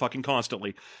talk about it fucking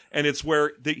constantly. And it's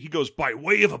where he goes, by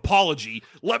way of apology,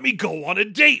 let me go on a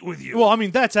date with you. Well, I mean,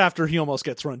 that's after he almost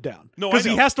gets run down. No, I because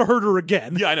he know. has to hurt her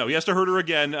again. Yeah, I know. He has to hurt her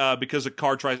again because a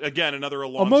car tries, again, another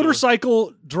Alonzo. A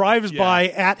motorcycle drives Yeah. by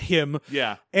at him.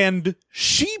 Yeah. And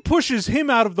she pushes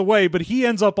him out of the way, but he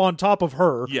ends up on top of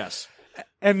her. Yes.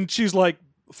 And she's like,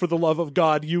 for the love of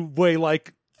God, you weigh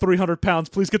like 300 pounds.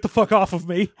 Please get the fuck off of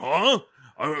me. Huh?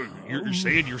 You're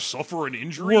saying you suffer an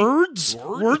injury?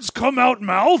 Words come out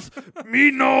mouth. Me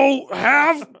no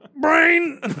have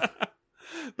brain.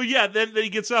 But yeah, then he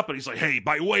gets up and he's like, hey,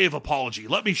 by way of apology,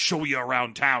 let me show you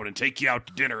around town and take you out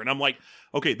to dinner. And I'm like,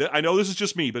 okay, I know this is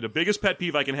just me, but the biggest pet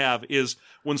peeve I can have is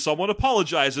when someone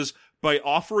apologizes by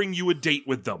offering you a date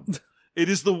with them. It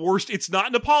is the worst. It's not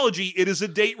an apology. It is a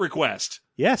date request.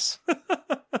 Yes.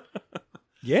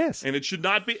 Yes. And it should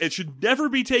never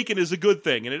be taken as a good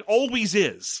thing. And it always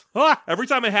is. Ah! Every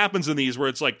time it happens in these where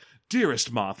it's like,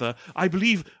 dearest Martha, I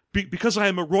believe because I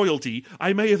am a royalty,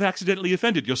 I may have accidentally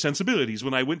offended your sensibilities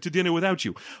when I went to dinner without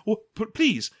you.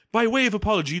 Please, by way of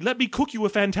apology, let me cook you a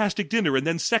fantastic dinner and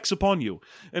then sex upon you.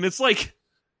 And it's like,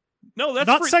 no, that's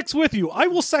not sex with you. I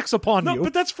will sex upon you. No,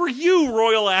 but that's for you,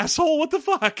 royal asshole. What the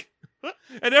fuck?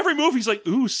 And every movie's like,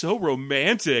 ooh, so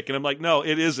romantic. And I'm like, no,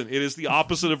 it isn't. It is the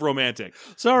opposite of romantic.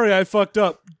 Sorry, I fucked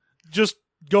up. Just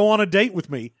go on a date with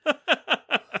me.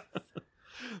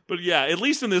 But yeah, at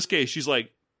least in this case, she's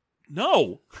like,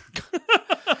 no.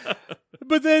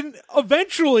 But then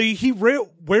eventually he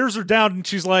wears her down and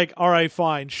she's like, all right,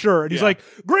 fine, sure. And he's like,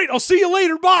 great, I'll see you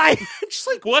later, bye. And she's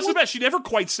like, well, that's the best. She never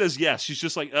quite says yes. She's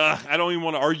just like, I don't even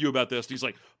want to argue about this. And he's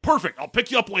like, perfect, I'll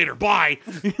pick you up later, bye.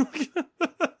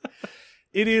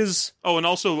 It is. Oh, and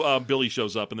also Billy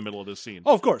shows up in the middle of this scene.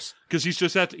 Oh, of course. Because he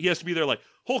has to be there like,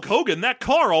 Hulk Hogan, that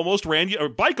car almost ran you, or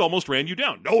bike almost ran you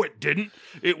down. No, it didn't.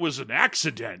 It was an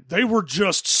accident. They were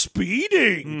just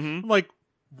speeding. Mm-hmm. I'm like,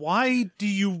 why do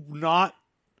you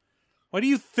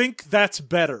think that's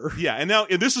better? Yeah, and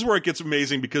this is where it gets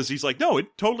amazing because he's like, no,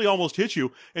 it totally almost hit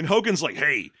you. And Hogan's like,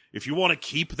 hey, if you want to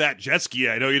keep that jet ski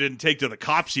I know you didn't take to the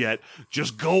cops yet,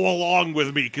 just go along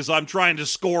with me because I'm trying to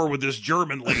score with this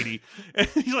German lady. And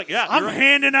he's like, yeah, I'm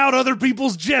handing out other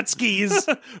people's jet skis.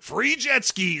 Free jet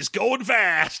skis, going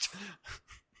fast.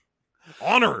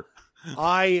 Honor.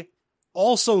 I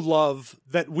also love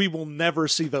that we will never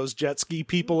see those jet ski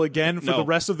people again for the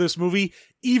rest of this movie,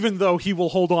 even though he will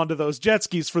hold on to those jet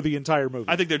skis for the entire movie.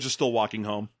 I think they're just still walking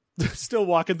home. Still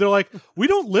walking. They're like, we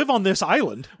don't live on this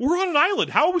island. We're on an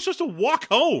island. How are we supposed to walk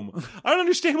home? I don't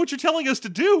understand what you're telling us to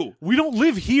do. We don't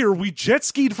live here. We jet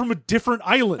skied from a different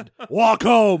island. Walk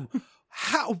home.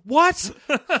 How? What?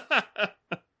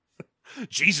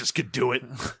 Jesus could do it.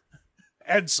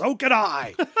 And so could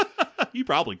I. You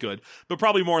probably could, but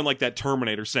probably more in like that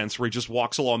Terminator sense where he just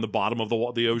walks along the bottom of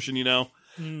the ocean, you know?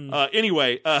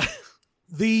 Anyway,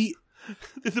 the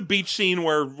beach scene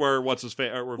where what's his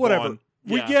face? Whatever. Vaughn.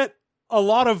 We Yeah. get a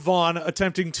lot of Vaughn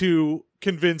attempting to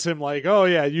convince him, like, oh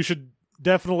yeah, you should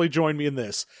definitely join me in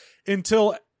this.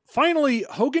 Until finally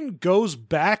Hogan goes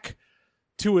back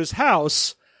to his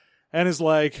house and is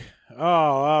like, oh,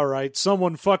 all right,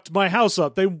 someone fucked my house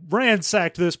up. They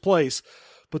ransacked this place,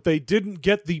 but they didn't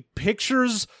get the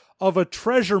pictures of a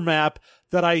treasure map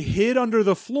that I hid under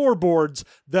the floorboards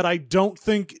that I don't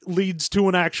think leads to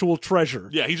an actual treasure.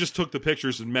 Yeah, he just took the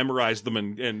pictures and memorized them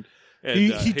and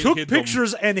he took hid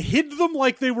pictures and hid them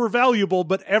like they were valuable,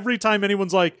 but every time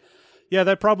anyone's like, yeah,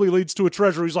 that probably leads to a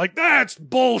treasure, he's like, that's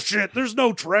bullshit. There's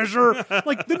no treasure.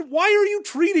 Like, then why are you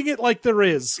treating it like there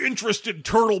is? Interested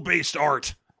turtle-based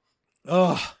art.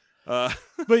 Ugh.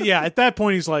 But yeah, at that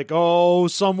point, he's like, oh,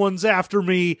 someone's after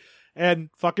me. And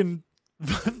fucking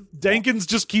Dankins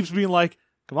just keeps being like,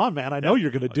 come on, man, I know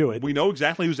you're going to do it. We know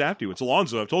exactly who's after you. It's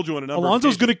Alonzo. I've told you on a number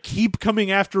Alonzo's of going to keep coming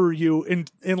after you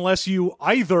unless you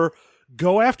either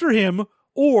go after him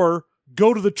or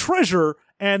go to the treasure,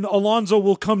 and Alonzo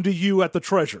will come to you at the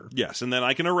treasure. Yes, and then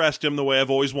I can arrest him the way I've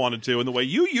always wanted to, and the way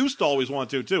you used to always want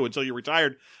to, too, until you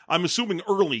retired. I'm assuming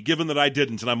early, given that I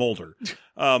didn't, and I'm older.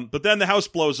 But then the house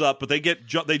blows up, but they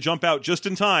jump out just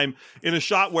in time in a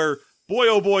shot where, boy,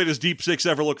 oh boy, does Deep Six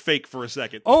ever look fake for a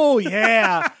second. Oh,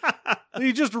 yeah.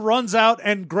 He just runs out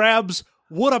and grabs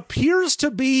what appears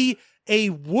to be a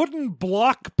wooden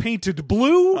block painted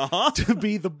blue to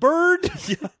be the bird.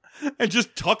 Yeah. And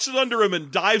just tucks it under him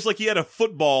and dives like he had a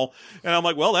football. And I'm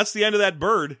like, well, that's the end of that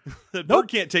bird. That bird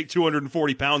can't take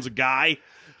 240 pounds a guy.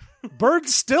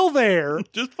 Bird's still there.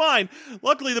 Just fine.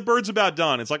 Luckily, the bird's about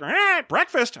done. It's like,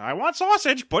 breakfast. I want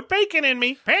sausage. Put bacon in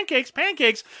me. Pancakes.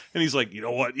 And he's like, you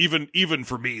know what? Even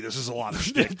for me, this is a lot of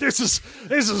shtick. This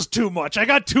is too much. I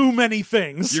got too many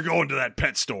things. You're going to that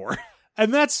pet store.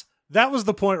 And that was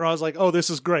the point where I was like, oh,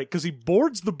 this is great. Because he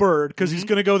boards the bird because he's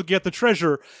going to go get the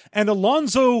treasure. And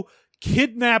Alonzo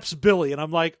kidnaps Billy. And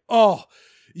I'm like, oh,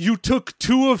 you took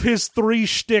 2 of his 3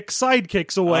 shtick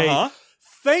sidekicks away.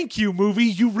 Thank you, movie.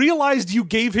 You realized you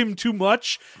gave him too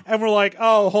much. And we're like,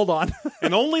 oh, hold on.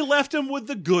 And only left him with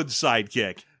the good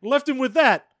sidekick. Left him with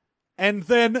that. And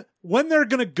then when they're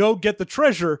going to go get the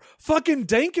treasure, fucking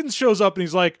Dankins shows up and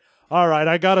he's like, all right,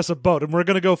 I got us a boat and we're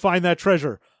going to go find that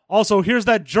treasure. Also, here's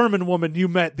that German woman you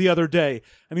met the other day.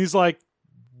 And he's like,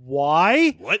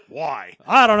 Why? What? Why?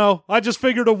 I don't know. I just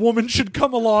figured a woman should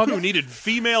come along. Who needed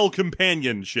female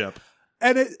companionship?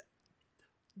 And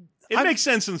It makes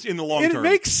sense in the long it term.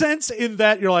 makes sense in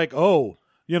that you're like, oh,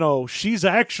 she's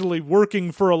actually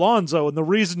working for Alonzo, and the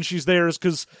reason she's there is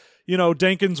because,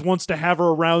 Denkins wants to have her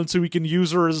around so he can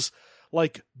use her as,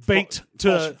 like, bait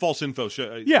to... false info.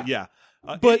 Yeah. Yeah.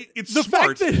 But it's the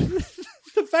smart. fact that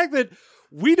the fact that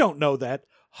we don't know that,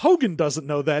 Hogan doesn't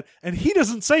know that, and he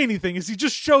doesn't say anything, is he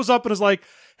just shows up and is like,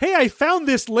 hey, I found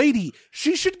this lady.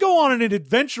 She should go on an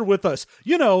adventure with us.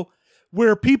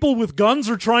 Where people with guns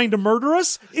are trying to murder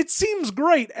us. It seems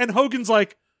great. And Hogan's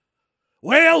like,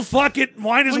 well, fuck it.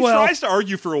 Might as He well. tries to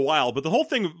argue for a while, but the whole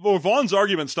thing, Vaughn's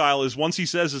argument style is once he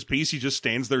says his piece, he just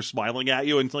stands there smiling at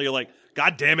you until you're like,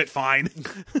 God damn it, fine.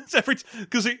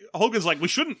 Because Hogan's like, we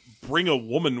shouldn't bring a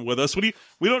woman with us. We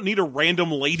don't need a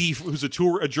random lady who's a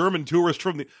German tourist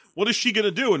from the. What is she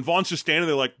gonna do? And Vaughn's just standing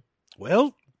there like,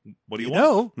 well, what do you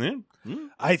know, want? Yeah.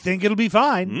 I think it'll be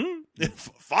fine.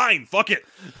 Fine, fuck it.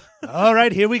 All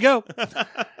right, here we go.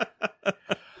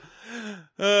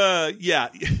 Yeah.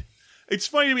 It's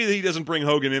funny to me that he doesn't bring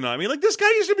Hogan in on. I mean, like, this guy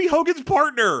used to be Hogan's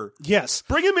partner. Yes.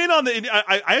 Bring him in on the.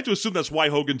 I had to assume that's why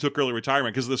Hogan took early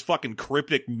retirement, because of this fucking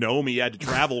cryptic gnome he had to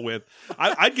travel with.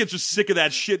 I'd get just sick of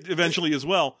that shit eventually as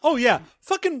well. Oh, yeah.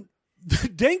 Fucking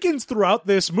Denkins throughout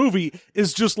this movie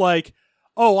is just like,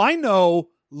 oh, I know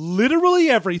literally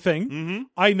everything. Mm-hmm.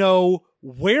 I know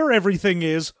where everything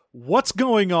is, what's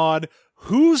going on,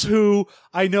 who's who.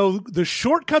 I know the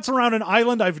shortcuts around an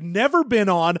island I've never been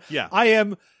on. Yeah. I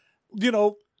am,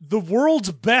 the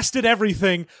world's best at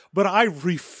everything, but I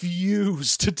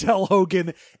refuse to tell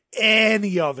Hogan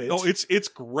any of it. Oh, it's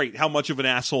great how much of an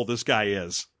asshole this guy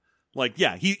is. Like,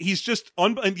 yeah, he's just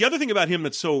and the other thing about him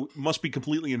that must be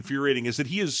completely infuriating is that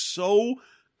he is so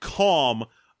calm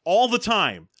all the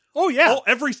time. Oh, yeah.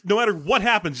 No matter what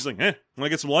happens, he's like, want to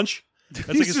get some lunch?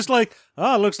 He's just like,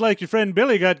 looks like your friend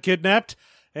Billy got kidnapped,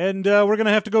 and we're going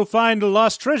to have to go find a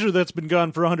lost treasure that's been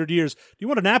gone for 100 years. Do you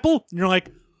want an apple? And you're like,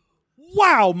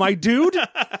 wow, my dude.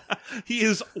 He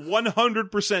is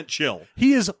 100% chill.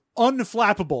 He is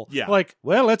unflappable. Yeah. Like,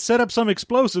 well, let's set up some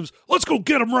explosives. Let's go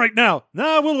get them right now.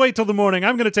 Nah, we'll wait till the morning.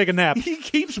 I'm going to take a nap. He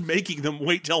keeps making them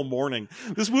wait till morning.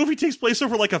 This movie takes place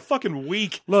over like a fucking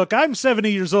week. Look, I'm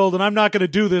 70 years old, and I'm not going to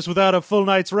do this without a full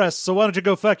night's rest, so why don't you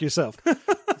go fuck yourself?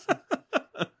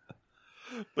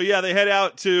 But yeah, they head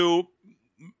out to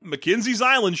Mackenzie's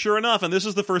Island, sure enough, and this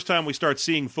is the first time we start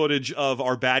seeing footage of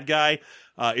our bad guy.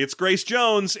 It's Grace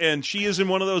Jones, and she is in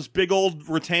one of those big old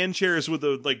rattan chairs with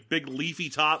a like big leafy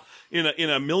top in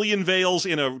a million veils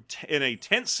in a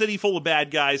tent city full of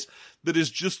bad guys that is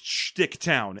just shtick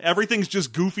town. Everything's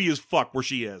just goofy as fuck where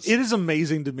she is. It is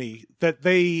amazing to me that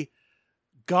they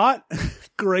got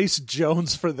Grace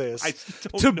Jones for this I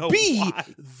don't to know be why.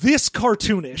 this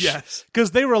cartoonish. Yes.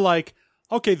 Because they were like,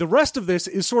 okay, the rest of this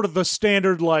is sort of the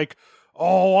standard, like,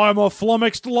 oh, I'm a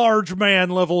flummoxed large man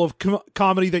level of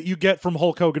comedy that you get from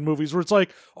Hulk Hogan movies, where it's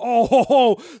like,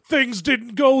 oh, things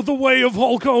didn't go the way of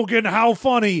Hulk Hogan, how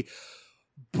funny.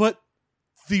 But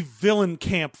the villain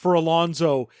camp for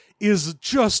Alonzo is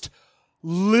just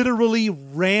literally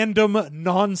random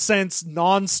nonsense,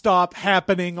 nonstop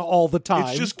happening all the time.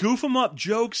 It's just goof 'em up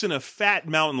jokes and a fat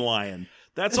mountain lion.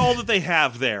 That's all that they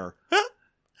have there.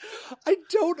 I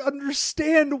don't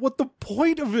understand what the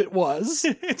point of it was.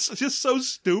 It's just so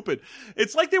stupid.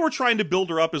 It's like they were trying to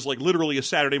build her up as like literally a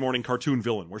Saturday morning cartoon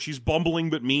villain where she's bumbling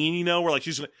but mean, where like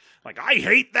she's like, I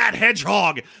hate that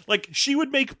hedgehog. Like she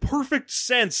would make perfect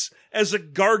sense as a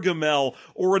Gargamel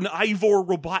or an Ivor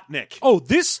Robotnik. Oh,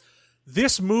 this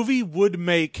movie would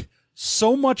make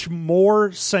so much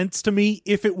more sense to me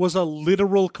if it was a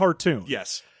literal cartoon.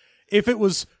 Yes. If it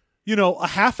was, a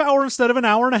half hour instead of an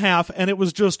hour and a half, and it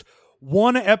was just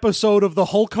one episode of the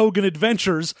Hulk Hogan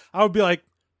Adventures, I would be like,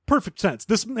 perfect sense.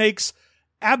 This makes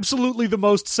absolutely the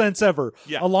most sense ever.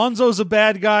 Yeah. Alonzo's a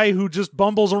bad guy who just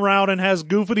bumbles around and has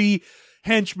goofy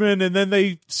henchmen, and then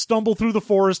they stumble through the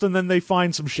forest, and then they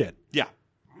find some shit. Yeah.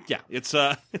 Yeah. It's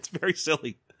very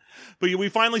silly. But we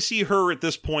finally see her at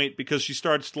this point because she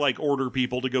starts to like order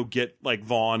people to go get like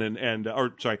Vaughn Denkins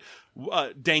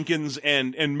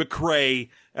and McCrae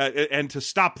and to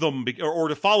stop them or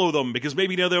to follow them because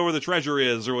maybe they know where the treasure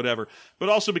is or whatever. But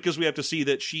also because we have to see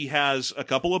that she has a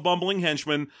couple of bumbling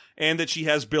henchmen and that she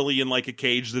has Billy in like a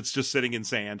cage that's just sitting in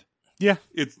sand. Yeah.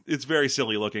 It's very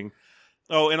silly looking.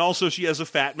 Oh, and also she has a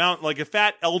fat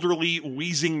elderly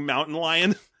wheezing mountain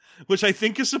lion. Which I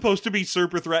think is supposed to be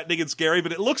super threatening and scary,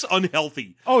 but it looks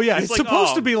unhealthy. Oh, yeah. It's like,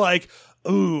 supposed to be like,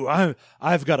 ooh,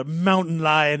 I've got a mountain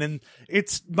lion and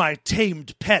it's my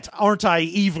tamed pet. Aren't I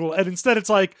evil? And instead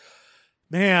it's like,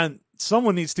 man,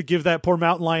 Someone needs to give that poor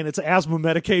mountain lion its asthma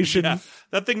medication. Yeah,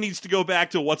 that thing needs to go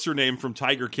back to what's her name from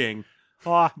Tiger King,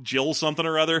 Ah, Jill something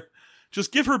or other.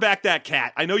 Just give her back that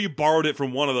cat. I know you borrowed it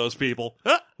from one of those people,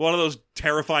 one of those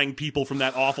terrifying people from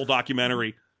that awful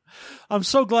documentary. I'm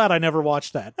so glad I never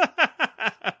watched that.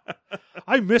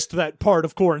 I missed that part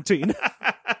of quarantine.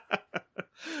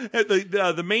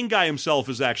 The main guy himself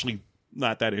is actually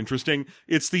not that interesting.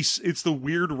 It's the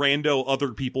weird rando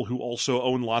other people who also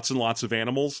own lots and lots of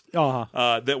animals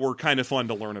that were kind of fun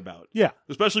to learn about. Yeah.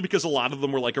 Especially because a lot of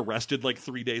them were like arrested like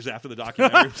 3 days after the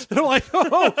documentary. They're like,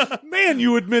 oh, man,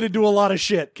 you admitted to a lot of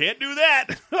shit. Can't do that.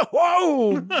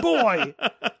 Whoa, boy.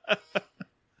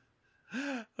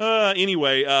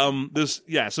 Anyway,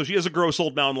 so she has a gross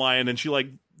old mountain lion and she like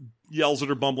yells at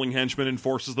her bumbling henchmen and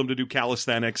forces them to do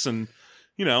calisthenics and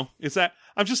it's that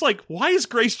I'm just like, why is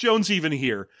Grace Jones even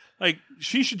here? Like,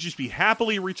 she should just be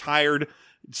happily retired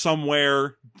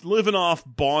somewhere, living off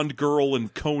Bond girl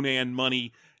and Conan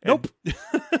money. Nope.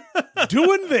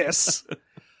 Doing this.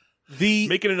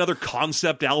 Making another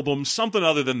concept album, something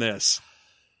other than this.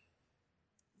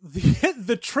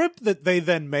 The trip that they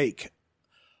then make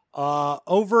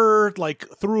over like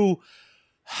through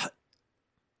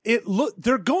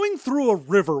they're going through a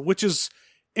river, which is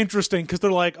interesting because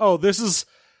they're like, oh, this is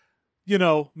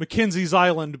Mackenzie's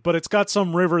Island, but it's got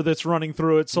some river that's running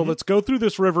through it, so let's go through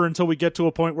this river until we get to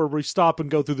a point where we stop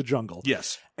and go through the jungle.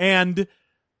 Yes. And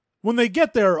when they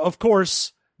get there, of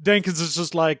course, Denkins is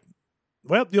just like,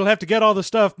 well, you'll have to get all the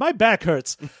stuff. My back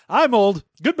hurts. I'm old.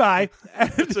 Goodbye.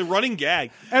 It's a running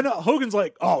gag. And Hogan's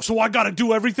like, oh, so I got to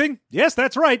do everything? Yes,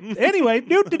 that's right. Anyway,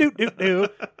 do.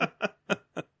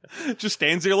 Just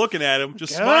stands there looking at him,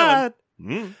 just God.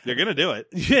 smiling. You're going to do it.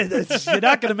 You're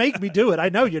not going to make me do it. I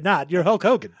know you're not. You're Hulk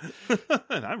Hogan.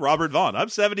 I'm Robert Vaughn. I'm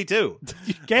 72.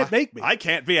 You can't make me. I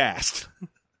can't be asked.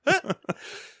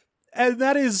 And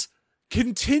that is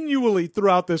continually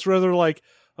throughout this, where they're like,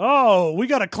 oh, we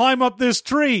got to climb up this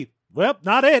tree. Well,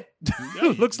 not it.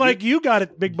 Looks like you got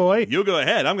it, big boy. You go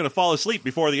ahead. I'm going to fall asleep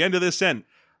before the end of this sentence.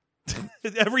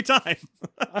 Every time.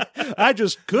 I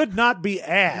just could not be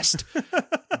asked.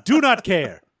 Do not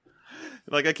care.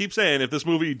 Like I keep saying, if this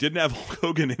movie didn't have Hulk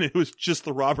Hogan and it was just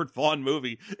the Robert Vaughn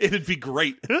movie, it'd be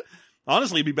great.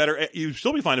 Honestly, it'd be better. You'd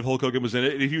still be fine if Hulk Hogan was in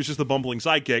it, if he was just the bumbling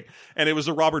sidekick, and it was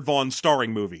a Robert Vaughn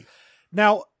starring movie.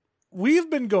 Now, we've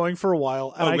been going for a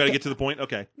while. And we got to get to the point?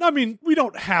 Okay. I mean, we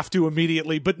don't have to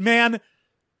immediately, but man,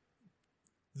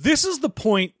 this is the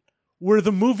point where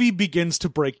the movie begins to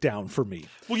break down for me.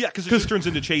 Well, yeah, because it just turns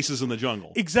into chases in the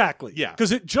jungle. Exactly. Yeah.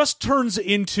 Because it just turns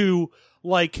into,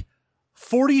 like,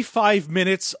 45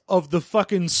 minutes of the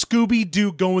fucking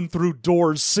Scooby-Doo going through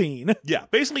doors scene. Yeah,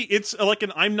 basically it's like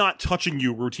an I'm not touching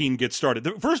you routine gets started.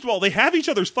 First of all, they have each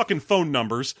other's fucking phone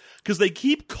numbers because they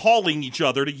keep calling each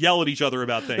other to yell at each other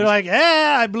about things. They're like,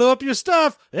 hey, I blew up your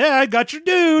stuff. Yeah, I got your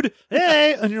dude.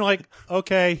 Hey. And you're like,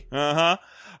 okay. Uh-huh.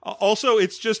 Also,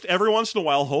 it's just every once in a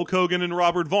while, Hulk Hogan and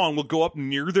Robert Vaughn will go up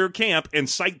near their camp and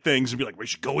sight things and be like, we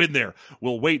should go in there.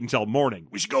 We'll wait until morning.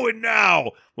 We should go in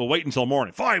now. We'll wait until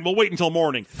morning. Fine, we'll wait until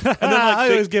morning. And then I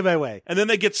always give my way. And then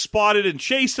they get spotted and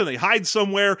chased and they hide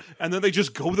somewhere and then they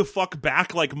just go the fuck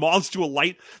back like moths to a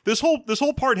light. This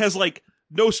whole part has like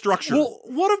no structure. Well,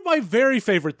 one of my very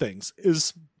favorite things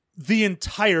is the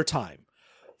entire time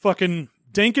fucking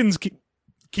Denkins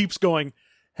keeps going,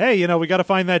 hey, we got to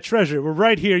find that treasure. We're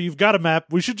right here. You've got a map.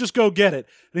 We should just go get it.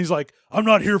 And he's like, I'm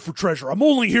not here for treasure. I'm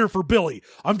only here for Billy.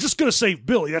 I'm just going to save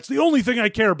Billy. That's the only thing I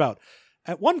care about.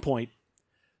 At one point,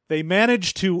 they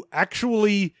manage to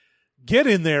actually get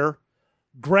in there,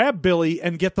 grab Billy,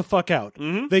 and get the fuck out.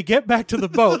 Mm-hmm. They get back to the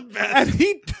boat, and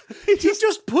he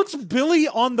just puts Billy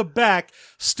on the back,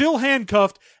 still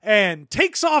handcuffed, and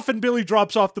takes off, and Billy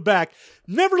drops off the back.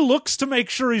 Never looks to make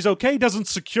sure he's okay, doesn't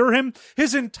secure him.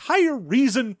 His entire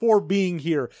reason for being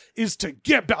here is to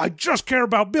I just care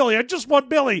about Billy. I just want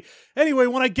Billy. Anyway,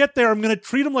 when I get there, I'm going to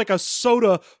treat him like a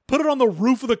soda, put it on the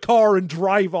roof of the car, and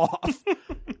drive off.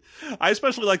 I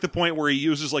especially like the point where he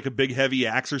uses like a big heavy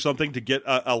axe or something to get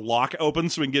a lock open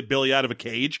so he can get Billy out of a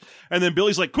cage. And then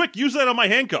Billy's like, quick, use that on my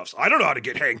handcuffs. I don't know how to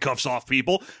get handcuffs off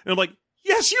people. And I'm like,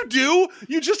 yes, you do.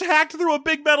 You just hacked through a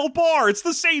big metal bar. It's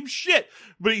the same shit.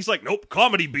 But he's like, nope,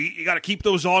 comedy beat. You got to keep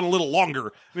those on a little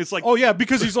longer. And it's like, oh yeah,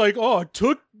 because he's like, oh, it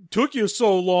took you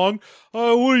so long. What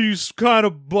are you, kind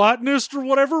of botanist or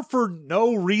whatever, for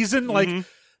no reason? Mm-hmm. Like,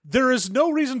 there is no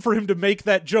reason for him to make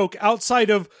that joke outside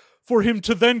of for him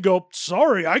to then go,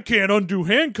 sorry, I can't undo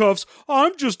handcuffs.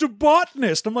 I'm just a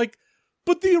botanist. I'm like,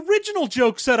 But the original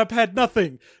joke setup had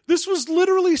nothing. This was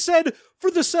literally said for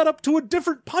the setup to a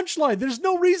different punchline. There's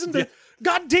no reason to...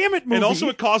 God damn it, movie. And also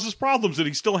it causes problems and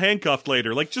he's still handcuffed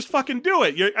later. Like, just fucking do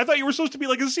it. I thought you were supposed to be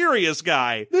like a serious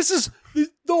guy. This is the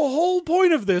whole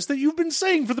point of this that you've been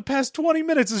saying for the past 20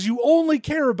 minutes is you only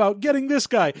care about getting this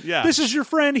guy. Yeah. This is your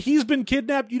friend. He's been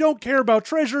kidnapped. You don't care about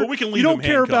Treasure. But we can leave You don't him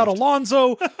care about handcuffed.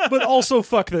 Alonzo, but also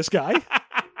fuck this guy.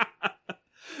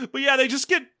 But yeah, they just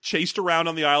get chased around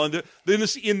on the island. Then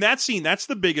in that scene, that's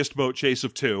the biggest boat chase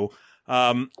of two.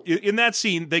 In that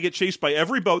scene, they get chased by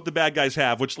every boat the bad guys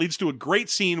have, which leads to a great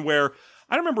scene where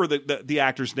I don't remember the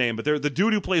actor's name, but they're the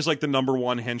dude who plays like the number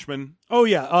one henchman. Oh,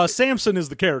 yeah. Samson is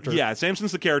the character. Yeah,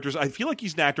 Samson's the character. I feel like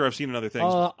he's an actor I've seen in other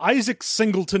things. Isaac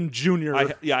Singleton Jr.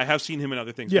 I have seen him in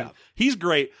other things. Yeah. He's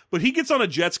great, but he gets on a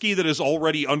jet ski that is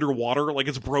already underwater, like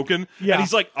it's broken. Yeah. And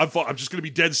he's like, I'm just going to be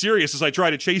dead serious as I try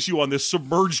to chase you on this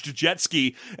submerged jet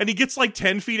ski. And he gets like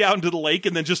 10 feet out into the lake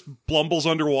and then just blumbles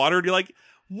underwater. And you're like,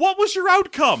 what was your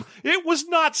outcome? It was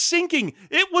not sinking.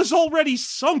 It was already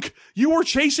sunk. You were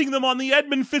chasing them on the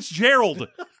Edmund Fitzgerald.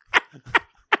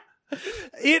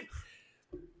 It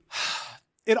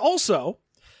also,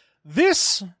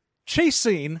 this chase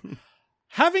scene,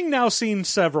 having now seen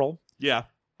several, Yeah.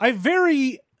 I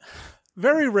very,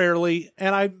 very rarely,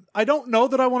 and I don't know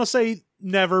that I want to say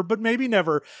never, but maybe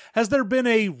never, has there been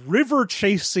a river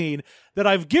chase scene that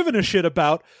I've given a shit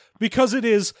about because it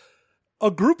is a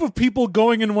group of people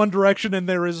going in one direction and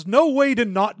there is no way to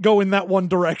not go in that one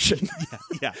direction.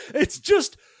 Yeah. It's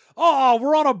just,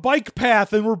 we're on a bike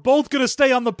path and we're both going to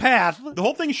stay on the path. The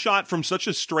whole thing's shot from such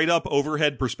a straight up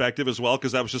overhead perspective as well,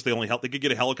 because that was just the only help. They could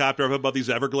get a helicopter up above these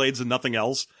Everglades and nothing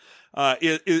else.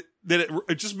 It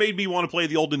just made me want to play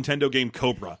the old Nintendo game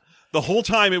Cobra. The whole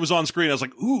time it was on screen, I was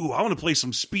like, ooh, I want to play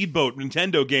some Speedboat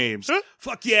Nintendo games.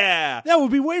 Fuck yeah. That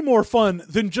would be way more fun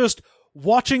than just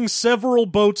watching several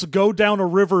boats go down a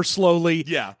river slowly.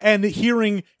 Yeah. And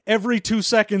hearing every 2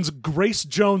 seconds Grace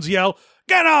Jones yell,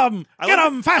 "Get them! Get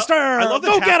love them! Faster! I love that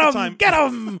Go half get the them! time- Get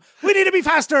them! We need to be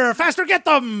faster! Faster, get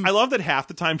them!" I love that half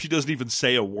the time she doesn't even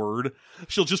say a word.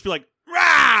 She'll just be like,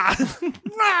 rah!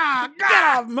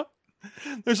 Get them!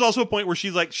 There's also a point where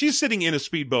she's sitting in a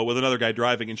speedboat with another guy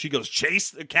driving and she goes,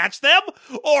 catch them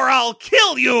or I'll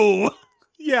kill you.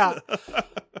 Yeah.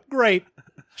 Great.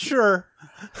 Sure.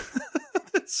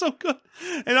 It's so good.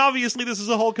 And obviously this is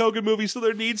a Hulk Hogan movie, so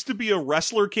there needs to be a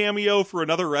wrestler cameo for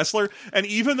another wrestler. And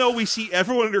even though we see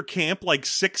everyone in her camp like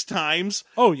 6 times,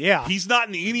 Oh, yeah. he's not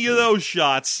in any of those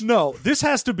shots. No, this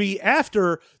has to be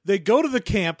after they go to the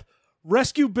camp,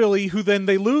 rescue Billy, who then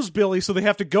they lose Billy, so they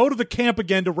have to go to the camp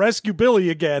again to rescue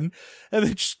Billy again, and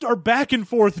they just are back and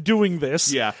forth doing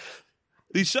this. Yeah.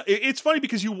 It's funny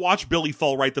because you watch Billy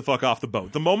fall right the fuck off the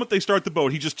boat. The moment they start the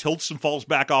boat, he just tilts and falls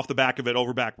back off the back of it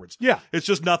over backwards. Yeah. It's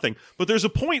just nothing. But there's a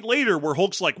point later where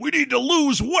Hulk's like, we need to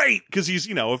lose weight because he's,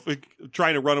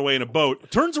 trying to run away in a boat.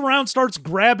 Turns around, starts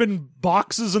grabbing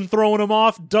boxes and throwing them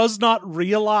off, does not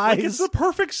realize. It's the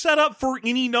perfect setup for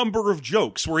any number of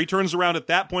jokes where he turns around at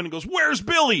that point and goes, where's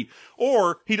Billy?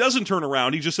 Or he doesn't turn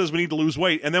around. He just says we need to lose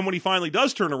weight. And then when he finally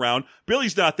does turn around,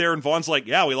 Billy's not there. And Vaughn's like,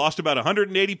 yeah, we lost about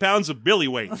 180 pounds of Billy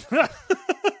weight.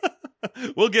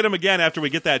 We'll get him again after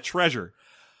we get that treasure.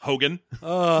 Hogan.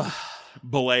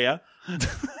 Balea.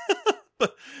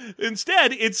 But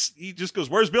instead, he just goes,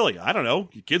 where's Billy? I don't know.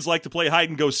 Kids like to play hide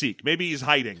and go seek. Maybe he's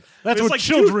hiding. That's It's what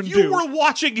children dude, do. You were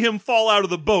watching him fall out of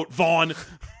the boat, Vaughn.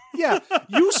 Yeah,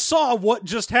 you saw what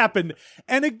just happened.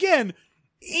 And again,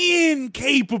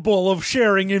 incapable of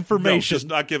sharing No, information. does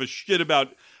not give a shit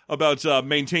about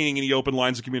maintaining any open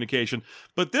lines of communication.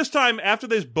 But this time, after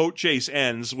this boat chase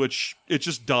ends, which it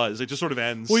just does, it just sort of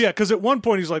ends. Well, yeah, because at one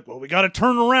point he's like, well, we got to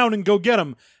turn around and go get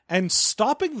him. And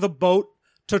stopping the boat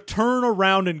to turn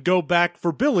around and go back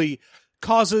for Billy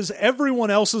causes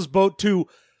everyone else's boat to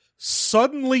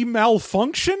suddenly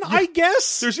malfunction, I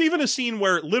guess? There's even a scene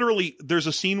where,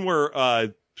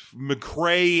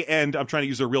 McCrae and, I'm trying to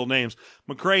use their real names,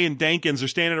 McCrae and Dankins are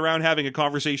standing around having a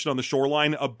conversation on the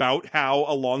shoreline about how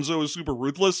Alonzo is super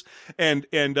ruthless and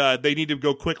they need to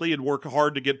go quickly and work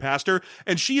hard to get past her.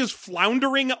 And she is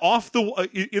floundering off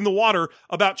in the water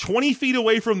about 20 feet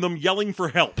away from them, yelling for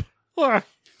help.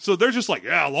 So they're just like,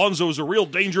 yeah, Alonzo's a real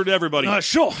danger to everybody.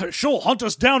 She'll hunt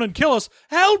us down and kill us.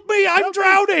 Help me, I'm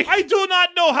drowning. I do not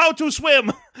know how to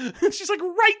swim. She's like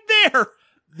right there.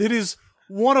 It is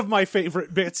one of my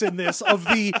favorite bits in this of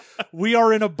we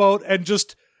are in a boat and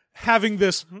just having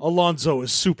this, Alonzo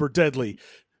is super deadly.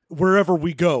 Wherever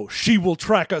we go, she will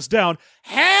track us down.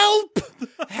 Help!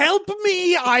 Help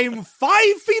me! I'm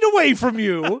 5 feet away from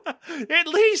you. At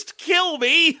least kill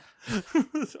me.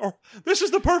 Or, this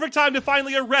is the perfect time to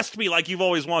finally arrest me like you've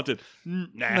always wanted.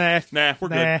 Nah, we're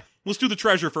good. Let's do the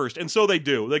treasure first. And so they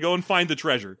do. They go and find the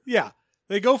treasure. Yeah.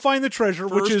 They go find the treasure,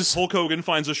 First, which is... Hulk Hogan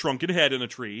finds a shrunken head in a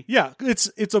tree. Yeah,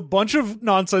 it's a bunch of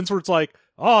nonsense where it's like,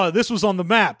 oh, this was on the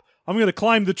map. I'm going to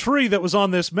climb the tree that was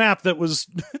on this map that was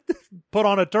put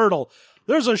on a turtle.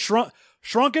 There's a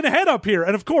shrunken head up here.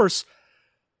 And of course,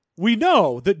 we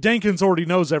know that Dankins already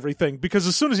knows everything because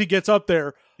as soon as he gets up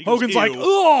there, Hogan's like,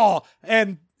 oh,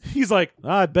 and he's like,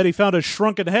 I bet he found a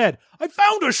shrunken head. I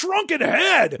found a shrunken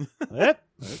head.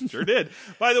 Sure did.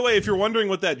 By the way, if you're wondering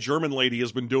what that German lady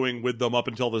has been doing with them up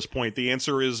until this point, the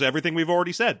answer is everything we've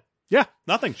already said. Yeah.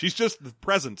 Nothing. She's just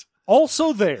present.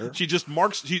 Also there. She just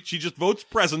marks, she just votes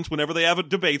present whenever they have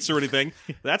debates or anything.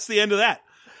 That's the end of that.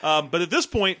 But at this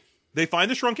point, they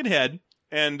find the shrunken head,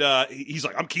 and he's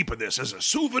like, I'm keeping this as a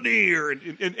souvenir. And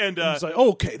he's like,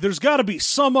 okay, there's got to be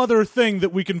some other thing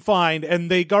that we can find.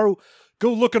 And they go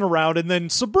looking around, and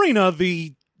then Sabrina,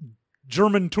 the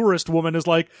German tourist woman, is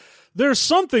like, there's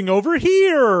something over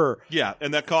here. Yeah,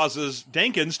 and that causes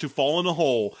Dankins to fall in a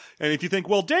hole. And if you think,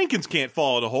 well, Dankins can't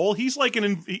fall in a hole, he's like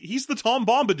he's the Tom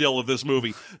Bombadil of this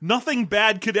movie. Nothing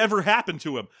bad could ever happen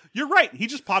to him. You're right. He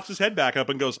just pops his head back up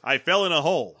and goes, I fell in a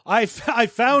hole. I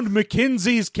found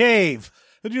Mackenzie's cave.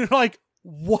 And you're like,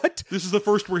 what? This is the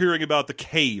first we're hearing about the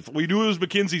cave. We knew it was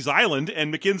Mackenzie's Island and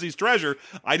Mackenzie's treasure.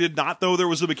 I did not know there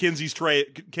was a Mackenzie's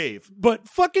cave. But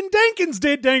fucking Dankins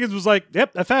did. Dankins was like, yep,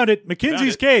 I found it.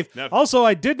 Mackenzie's cave. Now, also,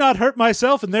 I did not hurt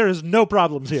myself, and there is no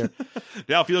problems here.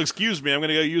 Now, if you'll excuse me, I'm going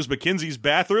to go use Mackenzie's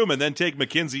bathroom and then take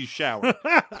Mackenzie's shower.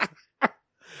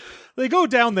 They go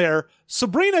down there.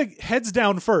 Sabrina heads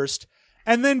down first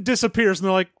and then disappears, and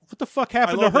they're like, what the fuck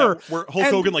happened to her? Where Hulk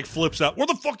Hogan like flips out. Where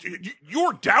the fuck?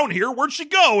 You're down here. Where'd she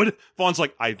go? And Vaughn's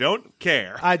like, I don't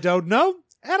care. I don't know,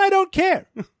 and I don't care.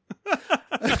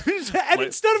 And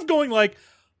instead of going like,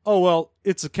 oh, well,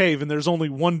 it's a cave and there's only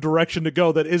one direction to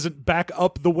go that isn't back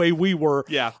up the way we were.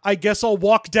 Yeah. I guess I'll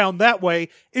walk down that way.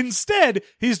 Instead,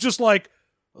 he's just like,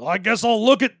 well, I guess I'll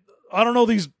look at, I don't know,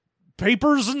 these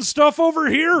papers and stuff over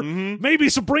here. Mm-hmm. Maybe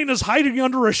Sabrina's hiding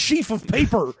under a sheaf of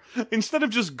paper. Instead of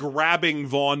just grabbing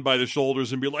Vaughn by the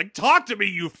shoulders and be like, talk to me,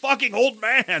 you fucking old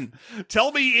man.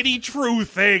 Tell me any true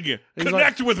thing.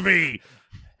 Connect with me.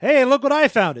 Hey, look what I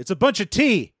found. It's a bunch of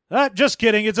tea. Just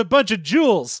kidding. It's a bunch of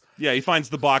jewels. Yeah, he finds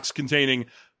the box containing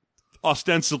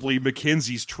ostensibly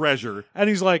Mackenzie's treasure. And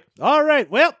he's like, all right,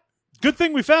 well, good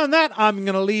thing we found that. I'm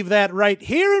going to leave that right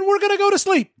here and we're going to go to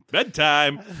sleep.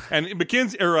 Bedtime. And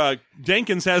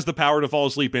Dankins has the power to fall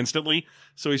asleep instantly.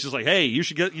 So he's just like, hey, you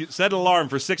should set an alarm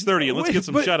for 6:30 and let's get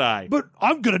some shut-eye. But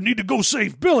I'm going to need to go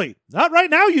save Billy. Not right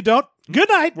now, you don't. Good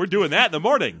night. We're doing that in the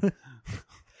morning.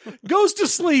 Goes to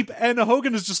sleep, and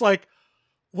Hogan is just like,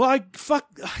 well,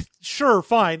 sure,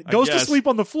 fine. Goes to sleep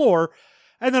on the floor,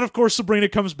 and then, of course, Sabrina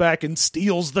comes back and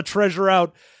steals the treasure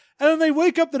out. And then they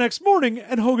wake up the next morning,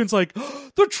 and Hogan's like,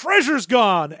 the treasure's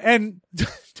gone. And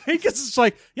Dankins is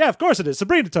like, yeah, of course it is.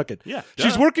 Sabrina took it. Yeah,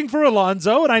 she's working for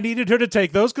Alonzo, and I needed her to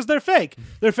take those because they're fake.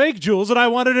 They're fake jewels, and I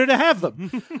wanted her to have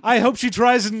them. I hope she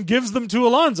tries and gives them to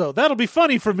Alonzo. That'll be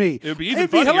funny for me. It'd be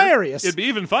hilarious. It'd be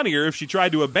even funnier if she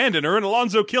tried to abandon her and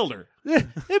Alonzo killed her.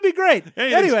 It'd be great.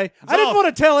 Hey, anyway, I didn't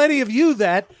want to tell any of you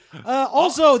that.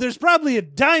 Also, there's probably a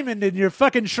diamond in your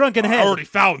fucking shrunken head. I already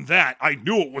found that. I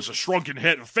knew it was a shrunken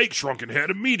head, a fake shrunken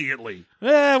head immediately.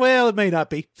 Well, it may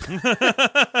not be.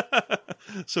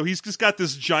 So he's just got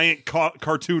this giant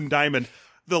cartoon diamond,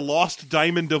 the lost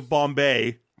diamond of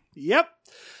Bombay. Yep.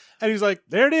 And he's like,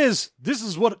 there it is. This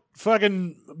is what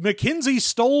fucking Mackenzie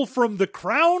stole from the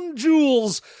crown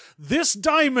jewels, this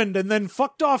diamond, and then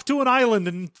fucked off to an island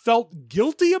and felt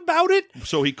guilty about it.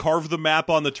 So he carved the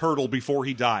map on the turtle before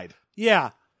he died.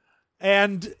 Yeah.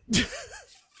 And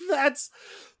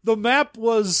the map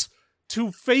was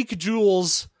to fake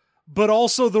jewels, but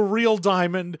also the real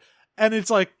diamond. And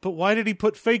it's like, but why did he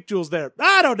put fake jewels there?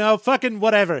 I don't know. Fucking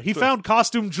whatever. He found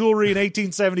costume jewelry in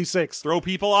 1876. Throw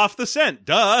people off the scent.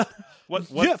 Duh.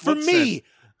 For me. Scent?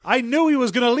 I knew he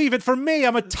was going to leave it for me.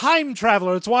 I'm a time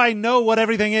traveler. It's why I know what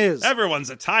everything is.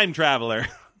 Everyone's a time traveler.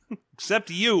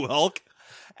 Except you, Hulk.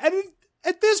 And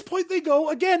at this point, they go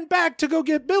again back to go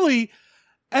get Billy.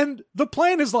 And the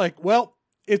plan is like, well,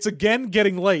 it's again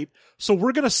getting late. So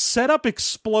we're going to set up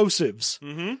explosives.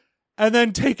 Mm-hmm. And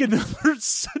then take another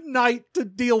night to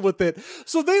deal with it.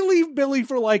 So they leave Billy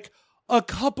for like a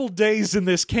couple days in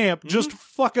this camp, just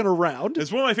fucking around.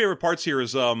 It's one of my favorite parts here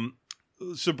is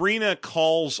Sabrina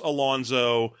calls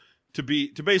Alonzo to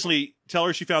basically tell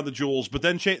her she found the jewels, but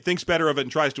then thinks better of it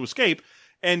and tries to escape.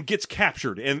 and gets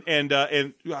captured and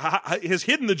has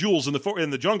hidden the jewels in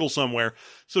the jungle somewhere.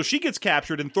 So she gets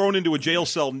captured and thrown into a jail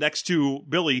cell next to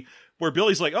Billy, where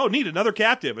Billy's like, "Oh, need another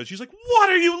captive," and she's like, "What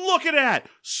are you looking at?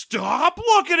 Stop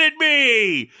looking at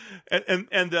me!"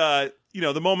 And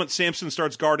the moment Samson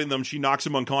starts guarding them, she knocks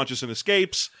him unconscious and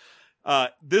escapes.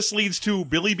 This leads to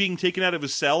Billy being taken out of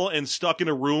his cell and stuck in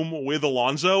a room with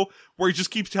Alonzo, where he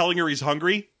just keeps telling her he's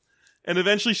hungry. And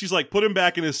eventually she's like, put him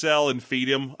back in his cell and feed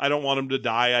him. I don't want him to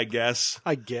die, I guess.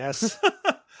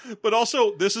 But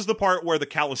also, this is the part where the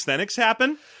calisthenics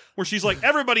happen, where she's like,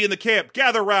 everybody in the camp,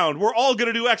 gather round. We're all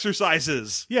going to do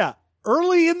exercises. Yeah.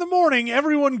 Early in the morning,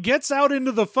 everyone gets out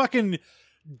into the fucking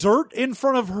dirt in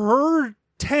front of her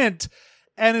tent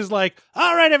and is like,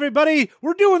 all right, everybody,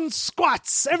 we're doing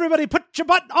squats. Everybody put your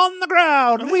butt on the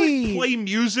ground. And they like, play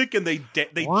music and they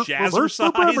jazzercise.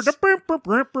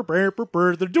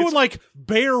 They're doing like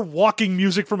bear walking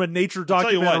music from a nature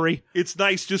documentary. It's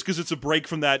nice just because it's a break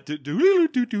from that song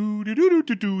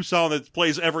that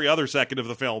plays every other second of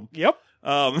the film. Yep.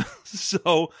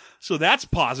 So that's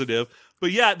positive.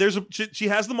 But yeah, she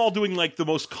has them all doing like the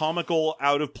most comical,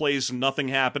 out of place, nothing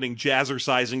happening,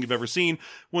 jazzercising you've ever seen.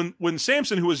 When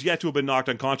Samson, who has yet to have been knocked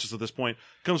unconscious at this point,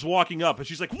 comes walking up and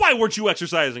she's like, "Why weren't you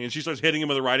exercising?" And she starts hitting him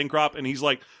with a riding crop, and he's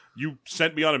like, "You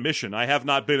sent me on a mission. I have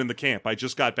not been in the camp. I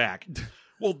just got back."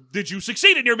 "Well, did you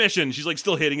succeed in your mission?" She's like,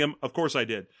 still hitting him. "Of course I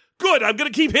did." "Good. I'm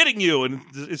gonna keep hitting you." And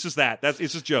it's just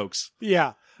it's just jokes.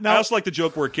 Yeah. Now, I also like the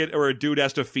joke where a dude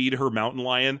has to feed her mountain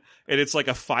lion, and it's like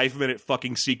a 5-minute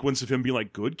fucking sequence of him being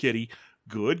like, good kitty,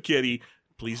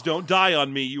 please don't die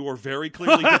on me. You are very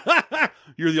clearly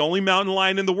you're the only mountain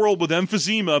lion in the world with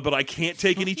emphysema, but I can't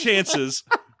take any chances."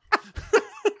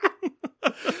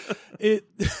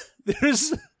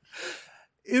 There's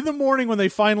in the morning when they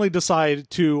finally decide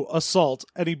to assault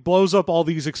and he blows up all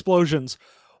these explosions.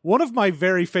 One of my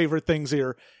very favorite things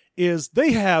here is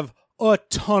they have a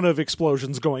ton of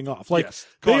explosions going off. Like, yes,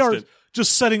 they are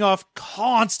just setting off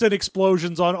constant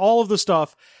explosions on all of the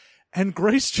stuff. And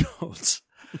Grace Jones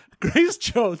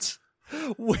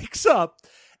wakes up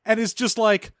and is just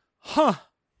like, huh,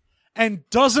 and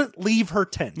doesn't leave her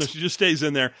tent. No, she just stays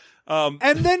in there. And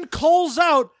then calls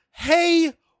out,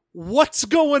 "Hey, what's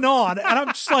going on?" And I'm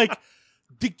just like,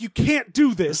 you can't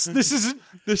do this. This is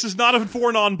not a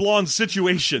four non-blonde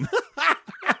situation.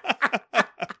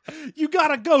 You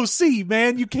gotta go see,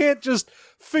 man. You can't just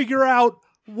figure out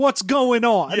what's going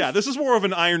on. Yeah, this is more of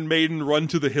an Iron Maiden run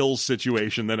to the hills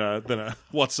situation than a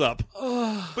what's up.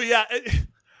 But yeah,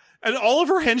 and all of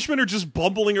her henchmen are just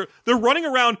bumbling her. They're running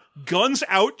around, guns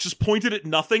out, just pointed at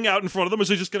nothing out in front of them, as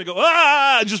they're just gonna go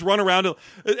and just run around.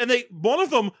 And one of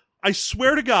them, I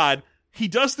swear to God, he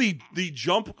does the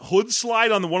jump hood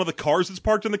slide on one of the cars that's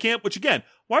parked in the camp. Which again,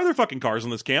 why are there fucking cars in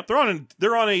this camp? They're on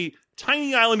a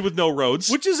tiny island with no roads.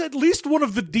 Which is at least one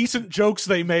of the decent jokes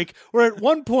they make, where at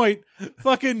one point,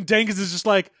 fucking Jenkins is just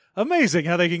like, amazing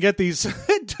how they can get these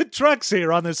trucks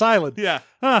here on this island. Yeah.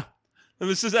 Huh. And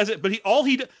this is it. But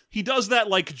he does that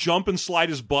like jump and slide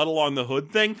his butt along the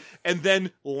hood thing, and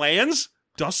then lands,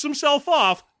 dusts himself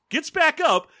off, gets back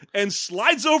up, and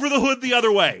slides over the hood the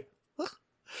other way.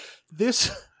 This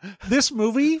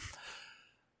movie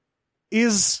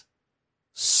is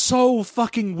so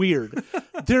fucking weird.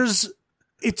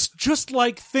 It's just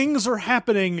like things are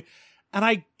happening and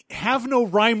I have no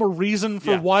rhyme or reason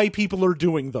for why people are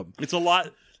doing them. It's a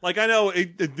lot. Like, I know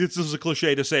this is a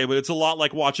cliche to say, but it's a lot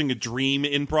like watching a dream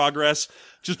in progress,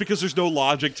 just because there's no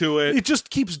logic to it. It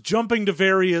just keeps jumping to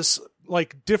various,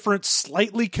 like, different,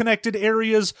 slightly connected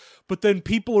areas, but then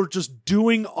people are just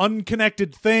doing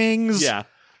unconnected things. Yeah.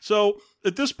 So,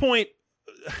 at this point,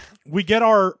 we get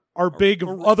our big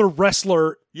other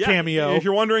wrestler cameo. If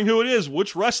you're wondering who it is,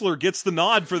 which wrestler gets the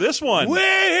nod for this one?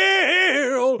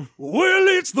 Well,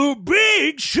 it's the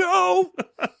Big Show.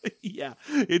 Yeah,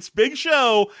 it's Big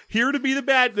Show here to be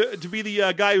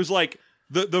the guy who's like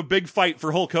the big fight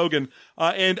for Hulk Hogan.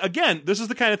 And again, this is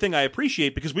the kind of thing I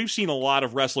appreciate, because we've seen a lot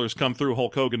of wrestlers come through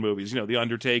Hulk Hogan movies. You know, The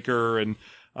Undertaker and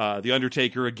The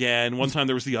Undertaker again. One time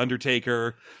there was The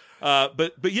Undertaker.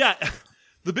 But yeah,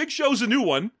 the Big Show's a new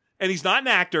one, and he's not an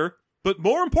actor. But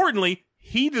more importantly,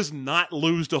 he does not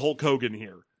lose to Hulk Hogan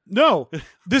here. No,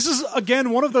 this is, again,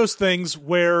 one of those things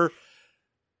where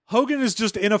Hogan is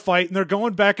just in a fight and they're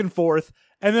going back and forth.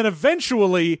 And then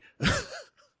eventually,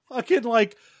 fucking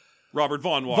like Robert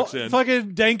Vaughn walks in.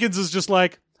 Fucking Jenkins is just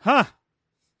like, huh,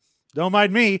 don't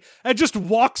mind me. And just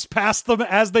walks past them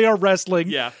as they are wrestling.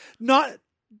 Yeah. Not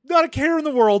a care in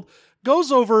the world.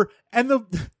 Goes over, and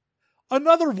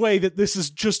another way that this is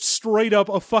just straight up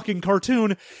a fucking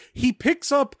cartoon, he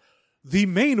picks up the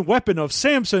main weapon of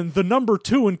Samson, the number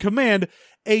 2 in command,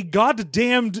 a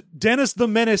goddamned Dennis the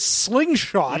Menace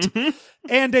slingshot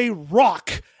and a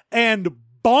rock, and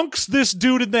bonks this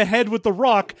dude in the head with the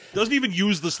rock. Doesn't even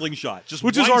use the slingshot. Just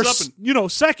Which is winds our, up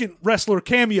and second wrestler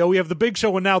cameo. We have the Big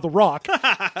Show and now the Rock.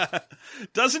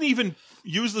 doesn't even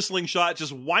use the slingshot,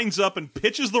 just winds up and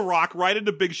pitches the rock right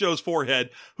into Big Show's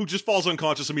forehead, who just falls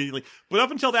unconscious immediately. But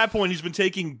up until that point, he's been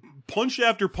taking punch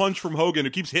after punch from Hogan,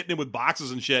 who keeps hitting him with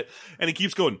boxes and shit, and he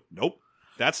keeps going, nope,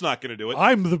 that's not going to do it.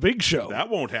 I'm the Big Show. That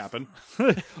won't happen.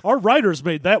 Our writers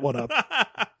made that one up.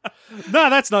 No,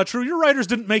 that's not true. Your writers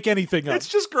didn't make anything up. It's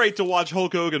just great to watch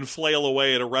Hulk Hogan flail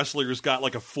away at a wrestler who's got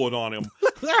like a foot on him.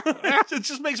 It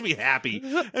just makes me happy.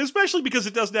 And especially because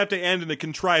it doesn't have to end in a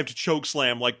contrived choke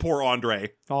slam like poor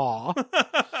Andre. Aw.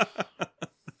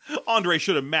 Andre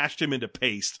should have mashed him into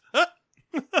paste.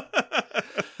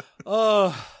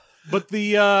 But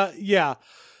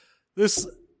this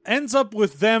ends up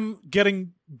with them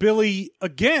getting Billy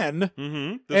again.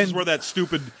 Mm-hmm. This is where that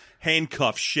stupid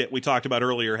handcuff shit we talked about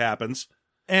earlier happens.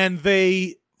 And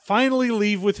they finally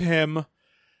leave with him.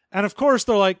 And of course,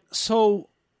 they're like, so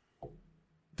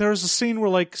there's a scene where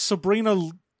like Sabrina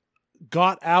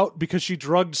got out because she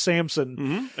drugged Samson.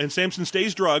 Mm-hmm. And Samson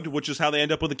stays drugged, which is how they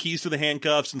end up with the keys to the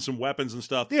handcuffs and some weapons and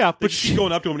stuff. Yeah, but she's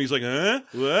going up to him and he's like, huh?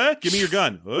 What? Give me your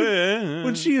gun.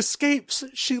 When she escapes,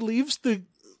 she leaves the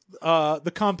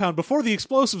compound before the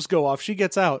explosives go off. She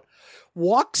gets out,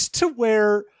 walks to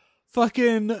where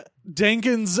fucking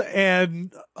Jenkins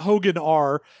and Hogan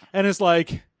are, and is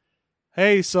like,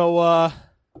 hey, so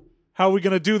how are we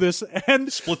gonna do this?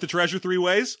 And split the treasure 3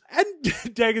 ways? And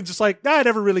Jenkins just like, I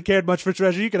never really cared much for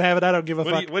treasure. You can have it. I don't give a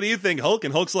fuck. What do you think, Hulk?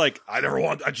 And Hulk's like, I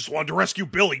just wanted to rescue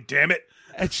Billy, damn it.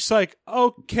 And she's like,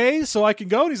 okay, so I can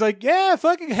go? And he's like, yeah,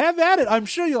 fucking have at it. I'm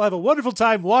sure you'll have a wonderful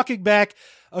time walking back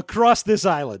across this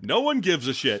island. No one gives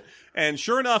a shit. And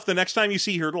sure enough, the next time you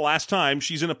see her, the last time,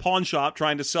 she's in a pawn shop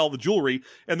trying to sell the jewelry,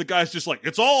 and the guy's just like,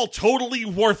 it's all totally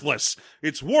worthless.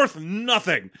 It's worth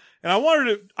nothing. And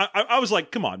I was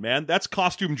like, come on, man, that's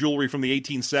costume jewelry from the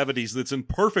 1870s that's in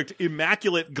perfect,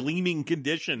 immaculate, gleaming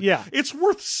condition. Yeah. It's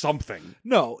worth something.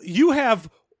 No, you have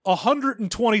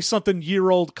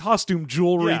 120-something-year-old costume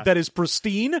jewelry Yeah. that is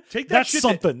pristine. Take that That's shit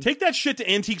something. Take that shit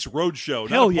to Antiques Roadshow,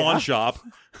 Hell not a pawn yeah. shop.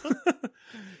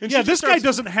 And Yeah, she this just guy starts-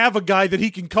 doesn't have a guy that he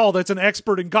can call that's an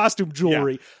expert in costume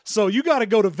jewelry. So you got to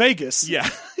go to Vegas. Yeah,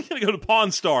 you gotta go to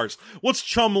Pawn Stars. What's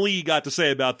Chum Lee got to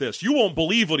say about this? You won't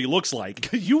believe what he looks like.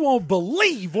 You won't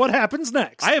believe what happens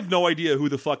next. I have no idea who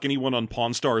the fuck anyone on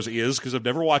Pawn Stars is because I've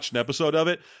never watched an episode of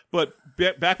it. But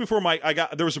back before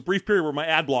there was a brief period where my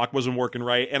ad block wasn't working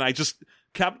right, and I just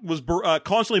was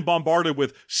constantly bombarded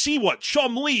with "See what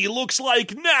Chum Lee looks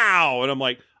like now," and I'm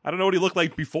like, I don't know what he looked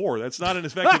like before. That's not an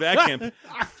effective ad campaign.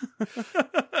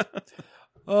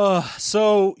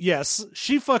 So, yes,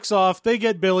 she fucks off. They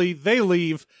get Billy. They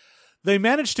leave. They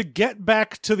manage to get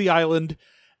back to the island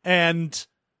and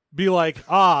be like,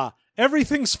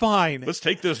 everything's fine. Let's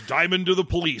take this diamond to the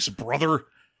police, brother.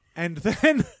 And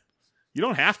then... You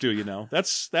don't have to, you know.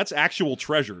 That's actual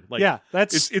treasure. Like, Yeah,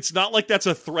 that's- it's not like that's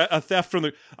a theft from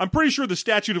the. I'm pretty sure the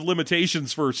statute of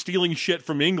limitations for stealing shit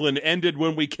from England ended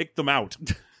when we kicked them out.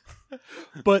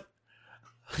 But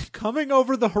coming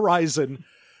over the horizon,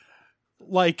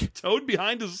 like... Towed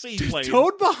behind a seaplane.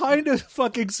 Towed behind a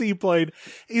fucking seaplane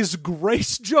is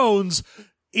Grace Jones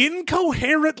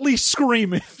incoherently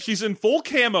screaming. She's in full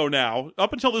camo now.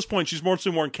 Up until this point, she's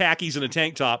mostly worn khakis and a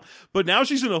tank top. But now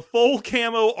she's in a full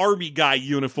camo army guy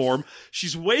uniform.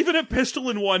 She's waving a pistol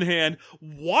in one hand,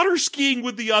 water skiing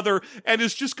with the other, and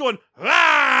is just going,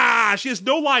 ah! She has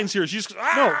no lines here. She's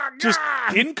Just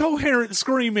incoherent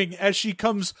screaming as she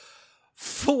comes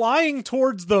flying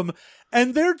towards them.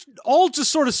 And they're all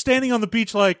just sort of standing on the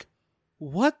beach like,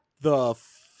 what the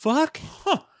fuck?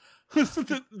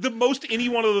 the most any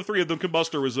one of the three of them can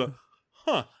muster is a,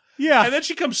 huh. Yeah. And then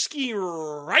she comes skiing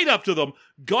right up to them,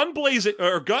 gun blazing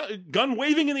or gun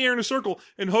waving in the air in a circle,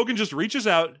 and Hogan just reaches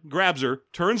out, grabs her,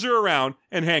 turns her around,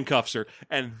 and handcuffs her.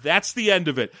 And that's the end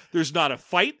of it. There's not a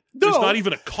fight. There's No. not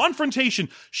even a confrontation.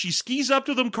 She skis up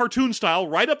to them cartoon style,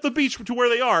 right up the beach to where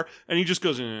they are, and he just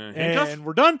goes, handcuff. And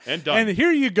we're done. And done. And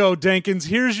here you go, Jenkins.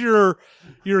 Here's your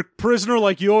prisoner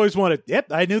like you always wanted. Yep,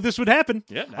 I knew this would happen.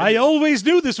 Yep, I always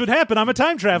knew this would happen. I'm a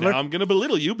time traveler. Now I'm going to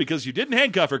belittle you because you didn't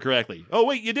handcuff her correctly. Oh,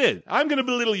 wait, you did. I'm going to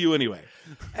belittle you anyway.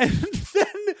 And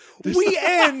then we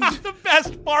end The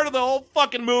best part of the whole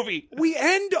fucking movie. we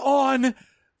end on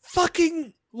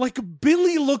fucking like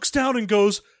Billy looks down and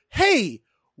goes, "Hey,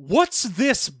 what's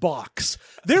this box?"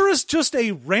 There is just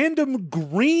a random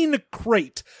green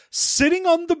crate sitting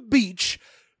on the beach.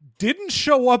 didn't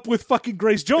show up with fucking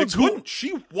Grace Jones,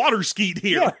 She water skied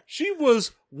here. yeah, she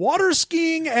was water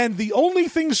skiing, and the only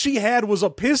thing she had was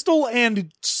a pistol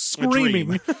and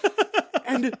screaming.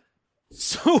 And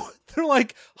so they're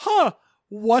like,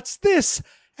 what's this?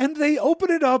 And they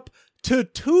open it up to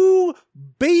 2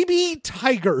 baby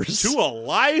tigers. 2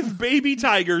 alive baby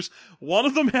tigers. One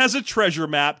of them has a treasure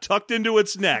map tucked into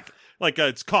its neck, like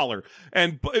its collar.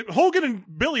 And Hogan and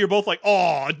Billy are both like,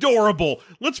 "Oh, adorable!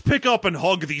 Let's pick up and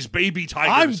hug these baby I'm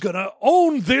tigers. gonna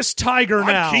own this tiger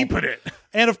now. I'm keeping it."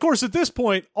 And of course, at this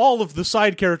point, all of the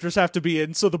side characters have to be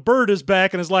in. So the bird is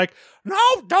back and is like, "No,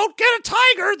 don't get a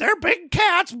tiger. They're big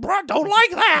cats. Bruh, don't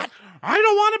like that. I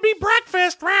don't want to be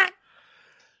breakfast, rat.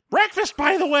 Breakfast,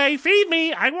 by the way. Feed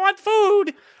me. I want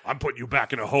food. I'm putting you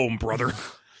back in a home, brother."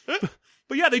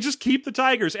 But yeah, they just keep the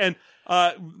tigers. And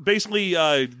basically,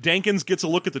 Dankins gets a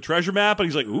look at the treasure map, and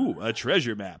he's like, "Ooh, a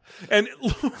treasure map." And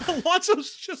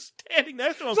Alonso's just standing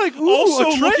next to him. It's like,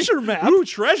 "Ooh, a treasure map." Ooh,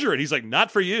 treasure. And he's like,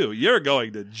 "Not for you. You're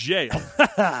going to jail."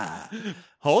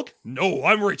 Hulk? "No,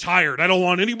 I'm retired. I don't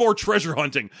want any more treasure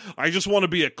hunting. I just want to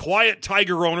be a quiet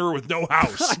tiger owner with no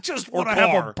house. I just or want to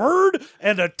have a bird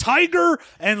and a tiger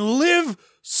and live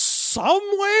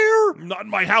somewhere." Not in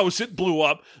my house. It blew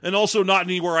up. And also not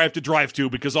anywhere I have to drive to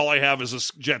because all I have is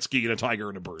a jet ski and a tiger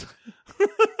and a bird."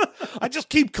 I just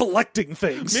keep collecting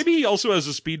things. Maybe he also has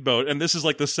a speedboat, and this is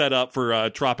like the setup for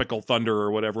Tropical Thunder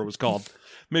or whatever it was called.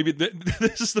 Maybe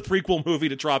this is the prequel movie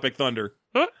to Tropic Thunder.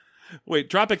 Huh? Wait,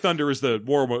 Tropic Thunder is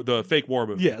the fake war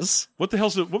movie. Yes. What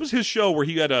was his show where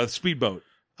he had a speedboat?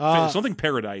 Something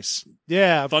Paradise.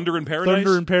 Yeah. Thunder in Paradise?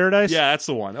 Thunder in Paradise? Yeah, that's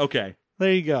the one. Okay.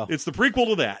 There you go. It's the prequel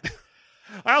to that.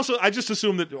 I just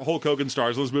assumed that Hulk Hogan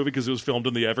stars in this movie because it was filmed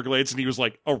in the Everglades and he was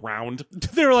like around.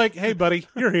 They were like, "Hey, buddy,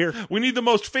 you're here." We need the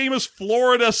most famous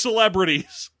Florida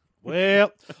celebrities.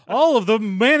 Well, all of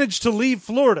them managed to leave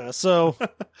Florida, so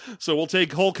So we'll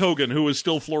take Hulk Hogan, who is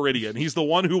still Floridian. He's the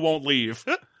one who won't leave.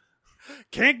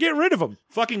 can't get rid of them.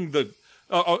 Fucking the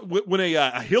when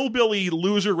a hillbilly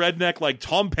loser redneck like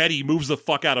Tom Petty moves the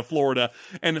fuck out of Florida,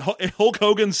 and Hulk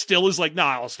Hogan still is like,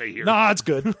 "Nah, I'll stay here." Nah, it's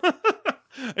good.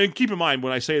 And keep in mind,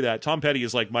 when I say that, Tom Petty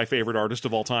is like my favorite artist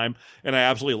of all time, and I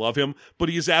absolutely love him, but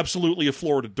he is absolutely a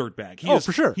Florida dirtbag. He is,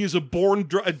 for sure. He is a born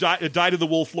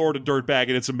dyed-to-the-wool Florida dirtbag,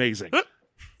 and it's amazing.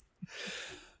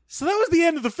 So that was the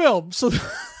end of the film. So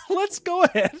let's go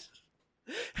ahead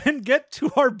and get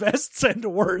to our bests and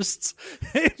worsts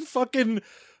in fucking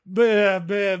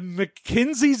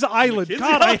Mackenzie's Island.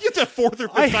 God, I get the 4th or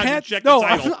 5th time to check the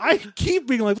title. I keep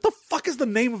being like, what the fuck is the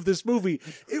name of this movie?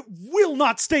 It will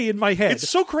not stay in my head. It's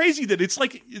so crazy that it's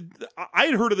like I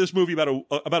had heard of this movie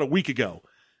about a week ago,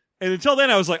 and until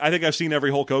then I was like, I think I've seen every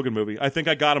Hulk Hogan movie. I think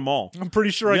I got them all. I'm pretty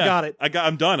sure Yeah, I got it.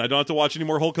 I'm done. I don't have to watch any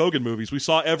more Hulk Hogan movies. We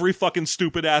saw every fucking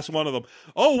stupid ass one of them.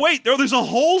 Oh wait, there's a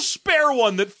whole spare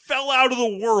one that fell out of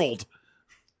the world.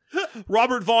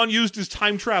 Robert Vaughn used his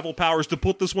time travel powers to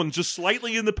put this one just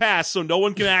slightly in the past so no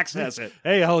one can access it.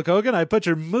 Hey, Hulk Hogan, I put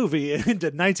your movie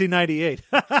into 1998.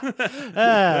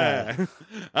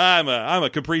 I'm a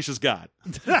capricious god.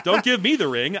 Don't give me the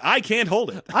ring. I can't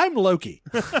hold it. I'm Loki.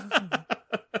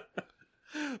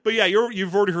 But yeah,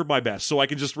 you've already heard my best, so I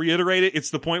can just reiterate it.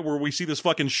 It's the point where we see this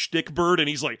fucking shtick bird, and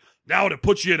he's like, "Now to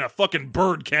put you in a fucking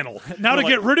bird kennel. Now to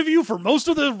get rid of you for most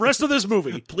of the rest of this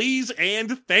movie." Please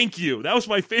and thank you." That was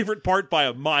my favorite part by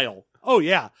a mile. Oh,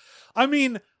 yeah. I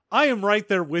mean, I am right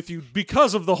there with you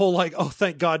because of the whole, like, oh,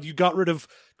 thank God you got rid of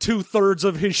 2/3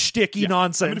 of his shticky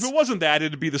nonsense. I mean, if it wasn't that,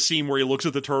 it'd be the scene where he looks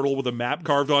at the turtle with a map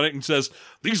carved on it and says,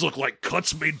 "These look like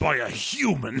cuts made by a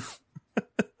human."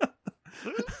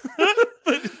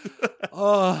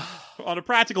 On a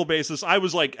practical basis, I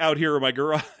was like out here in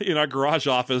my in our garage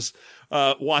office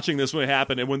watching this when it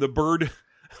happened, and when the bird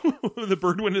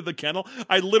went into the kennel,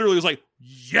 I literally was like,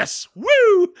 "Yes,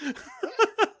 woo!"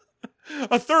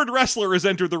 A third wrestler has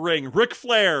entered the ring, Ric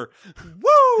Flair.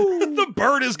 Woo! The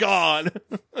bird is gone.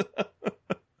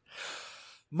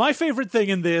 My favorite thing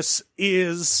in this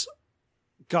is,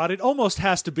 God, it almost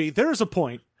has to be, there's a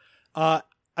point, I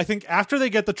think after they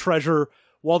get the treasure,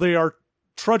 while they are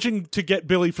trudging to get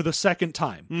Billy for the second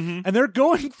time, and they're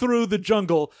going through the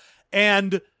jungle,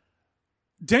 and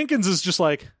Dankins is just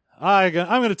like, I'm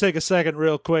going to take a second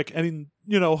real quick, and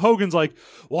Hogan's like,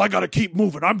 "Well, I got to keep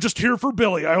moving. I'm just here for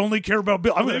Billy. I only care about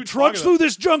Billy. I'm going to trudge through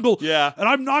this jungle, Yeah. and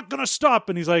I'm not going to stop."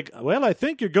 And he's like, "Well, I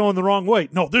think you're going the wrong way.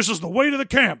 No, this is the way to the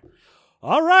camp."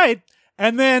 All right.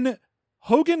 And then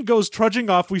Hogan goes trudging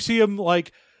off. We see him,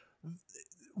 like,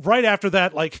 right after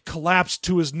that, like, collapse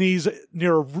to his knees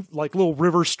near a, like, little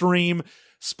river stream,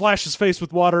 splash his face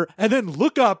with water, and then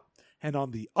look up, And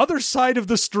on the other side of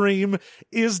the stream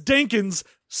is Denkins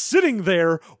sitting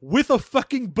there with a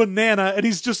fucking banana, and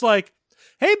he's just like,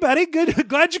 hey, buddy, good,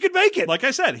 glad you could make it. Like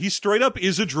I said, he straight up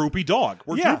is a Droopy dog.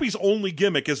 Where Yeah. Droopy's only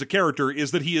gimmick as a character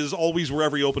is that he is always,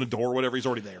 wherever you open a door or whatever, he's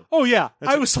already there. Oh, yeah.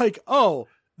 I was like, oh,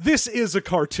 this is a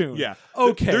cartoon. Yeah.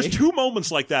 Okay. There's two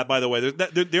moments like that, by the way.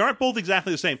 They aren't both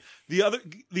exactly the same. The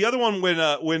other one when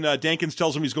Dankins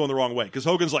tells him he's going the wrong way, because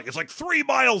Hogan's like, it's like 3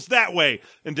 miles that way,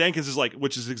 and Dankins is like,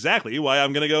 which is exactly why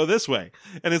I'm going to go this way,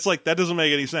 and it's like that doesn't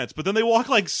make any sense. But then they walk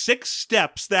like 6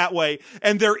 steps that way,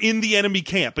 and they're in the enemy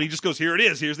camp, and he just goes, here it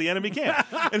is, here's the enemy camp,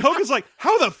 and Hogan's like,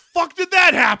 how the fuck did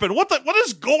that happen? What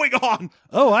is going on?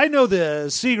 Oh, I know the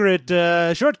secret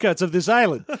shortcuts of this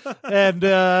island, and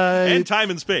And time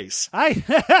and space.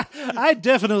 I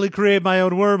definitely create my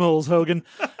own wormholes, Hogan.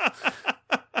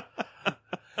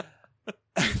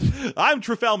 I'm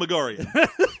Trafalmagorian.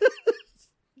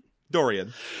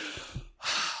 Dorian.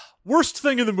 Worst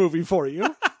thing in the movie for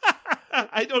you.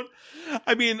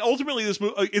 I mean, ultimately, this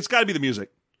movie, it's got to be the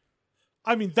music.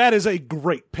 I mean, that is a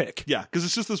great pick. Yeah, because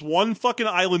it's just this one fucking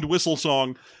island whistle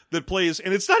song that plays,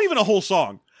 and it's not even a whole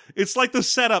song. It's like the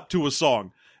setup to a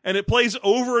song. And it plays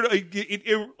over,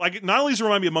 it not only does it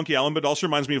remind me of Monkey Island, but it also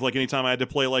reminds me of like anytime I had to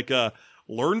play like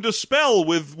Learn to Spell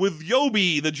with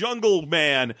Yobi, the Jungle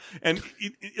Man, and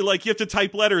like you have to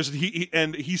type letters,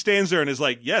 and he stands there and is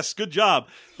like, "Yes, good job."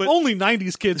 But Only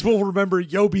 90s kids will remember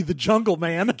Yobi the Jungle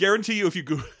Man. guarantee you, if you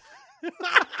go,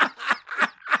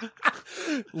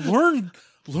 Learn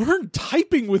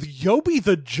typing with Yobi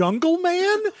the Jungle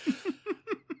Man?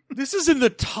 This is in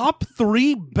the top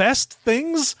 3 best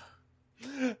things?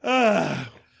 the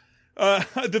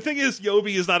thing is,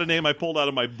 Yobi is not a name I pulled out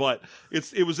of my butt.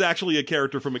 It was actually a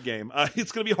character from a game.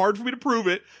 It's going to be hard for me to prove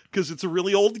it because it's a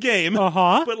really old game.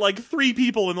 Uh-huh. But like 3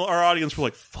 people in our audience were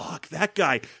like, "Fuck that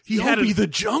guy! Yobi the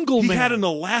Jungle He Man. had an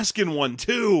Alaskan one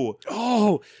too."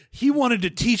 Oh, he wanted to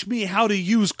teach me how to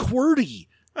use QWERTY.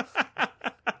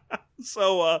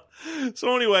 So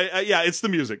anyway, yeah, it's the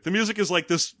music. The music is like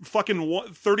this fucking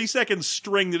 30-second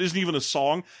string that isn't even a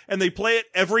song, and they play it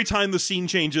every time the scene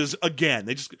changes again.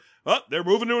 They just, they're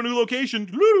moving to a new location.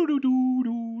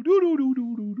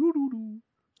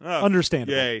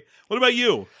 Understandable. Yay. What about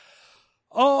you?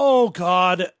 Oh,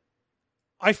 God.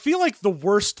 I feel like the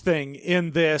worst thing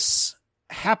in this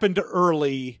happened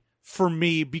early for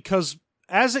me because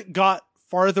as it got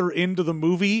farther into the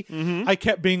movie, I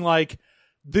kept being like,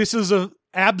 this is a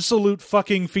absolute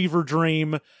fucking fever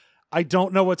dream. I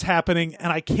don't know what's happening,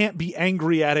 and I can't be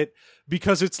angry at it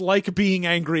because it's like being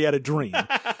angry at a dream.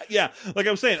 Yeah, like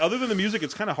I'm saying, other than the music,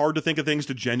 it's kind of hard to think of things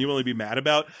to genuinely be mad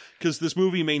about because this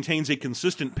movie maintains a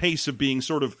consistent pace of being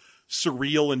sort of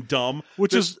surreal and dumb.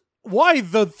 Which is why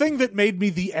the thing that made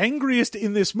me the angriest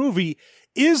in this movie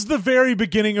is the very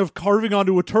beginning of carving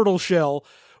onto a turtle shell,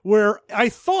 where I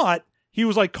thought he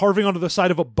was like carving onto the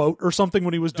side of a boat or something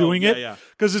when he was doing it. yeah.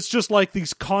 Because it's just like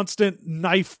these constant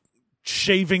knife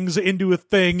shavings into a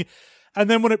thing. And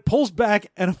then when it pulls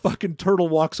back and a fucking turtle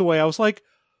walks away, I was like,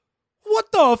 what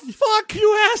the fuck?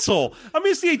 You asshole! I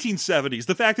mean, it's the 1870s.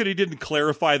 The fact that he didn't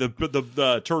clarify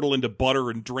the turtle into butter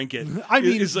and drink it. I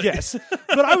mean, is like- yes.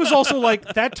 But I was also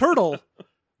like, that turtle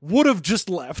would have just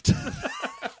left.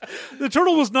 The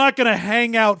turtle was not going to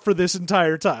hang out for this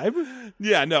entire time.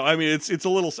 Yeah, no, I mean, it's a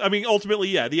little, I mean, ultimately,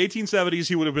 yeah, the 1870s,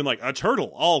 he would have been like, a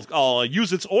turtle, I'll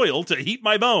use its oil to heat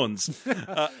my bones.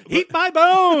 Eat my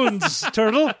bones,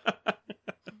 turtle.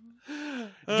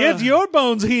 Get your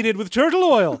bones heated with turtle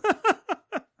oil.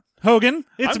 Hogan,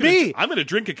 it's me. I'm gonna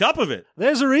drink a cup of it.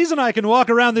 There's a reason I can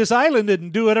walk around this island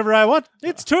and do whatever I want.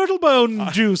 It's turtle bone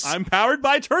juice. I'm powered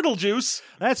by turtle juice.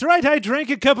 That's right, I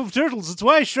drank a cup of turtles. It's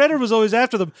why Shredder was always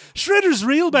after them. Shredder's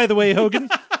real, by the way, Hogan.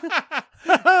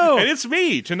 And it's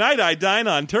me. Tonight I dine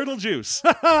on turtle juice.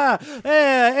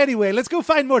 Anyway, let's go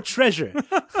find more treasure.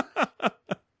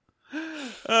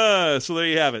 So there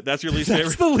you have it. That's your least That's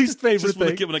favorite. the least favorite Just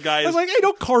thing. giving a guy I was like, hey,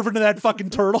 don't carve into that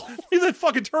fucking turtle. leave that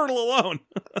fucking turtle alone.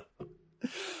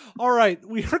 All right,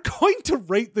 we are going to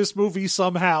rate this movie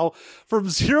somehow from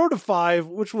 0 to 5,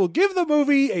 which will give the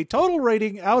movie a total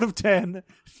rating out of 10.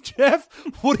 Jeff,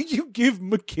 what do you give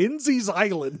Mackenzie's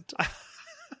Island?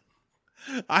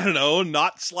 I don't know,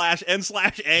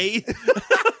 not/n/a.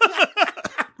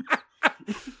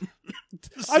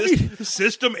 I mean,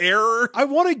 System error. I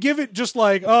want to give it just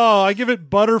like, I give it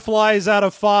butterflies out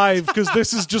of 5 because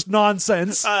this is just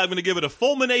nonsense. I'm going to give it a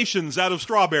fulminations out of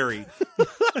strawberry.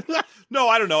 No,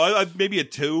 I don't know. Maybe a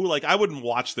 2. Like I wouldn't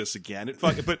watch this again.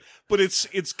 But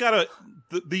it's got a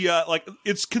like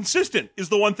it's consistent is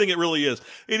the one thing it really is.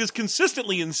 It is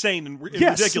consistently insane and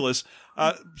Yes. ridiculous.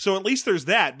 So at least there's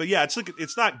that. But yeah,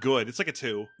 it's not good. It's like a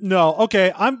 2. No,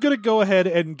 okay, I'm going to go ahead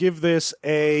and give this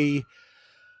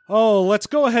let's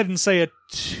go ahead and say a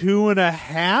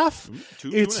 2.5.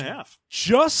 Two It's and a half.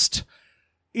 just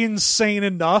insane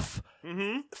enough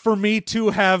for me to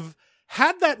have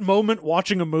had that moment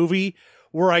watching a movie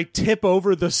where I tip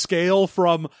over the scale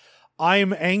from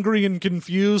I'm angry and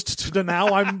confused to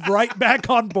now I'm right back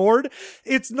on board.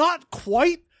 It's not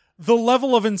quite the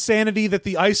level of insanity that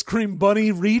the Ice Cream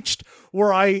Bunny reached,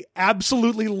 where I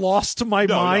absolutely lost my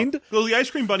mind. No. Well, the Ice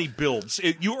Cream Bunny builds.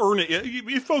 You earn it.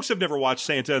 If folks have never watched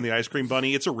Santa and the Ice Cream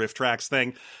Bunny, it's a riff tracks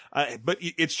thing. But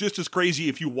it's just as crazy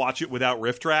if you watch it without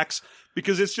riff tracks,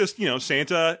 because it's just,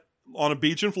 Santa on a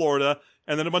beach in Florida,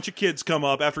 and then a bunch of kids come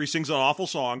up after he sings an awful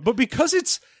song. But because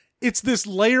it's this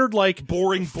layered, like,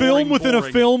 Boring, film within a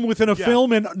boring. film within a Yeah.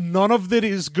 film, and none of it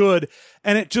is good,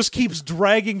 and it just keeps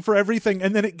dragging for everything,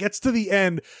 and then it gets to the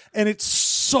end, and it's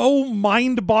so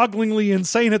mind-bogglingly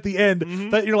insane at the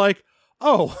end that you're like,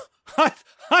 oh,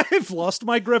 I've lost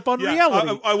my grip on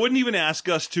reality. I wouldn't even ask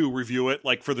us to review it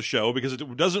like for the show, because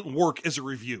it doesn't work as a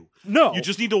review. No. You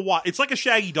just need to watch. It's like a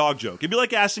Shaggy Dog joke. It'd be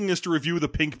like asking us to review the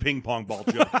Pink Ping Pong Ball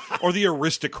joke or the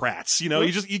Aristocrats.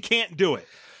 You can't do it.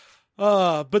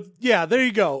 But yeah, there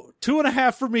you go.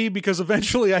 2.5 for me, because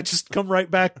eventually I just come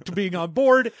right back to being on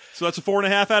board. So that's a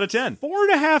 4.5 out of 10.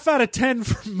 4.5 out of 10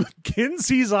 for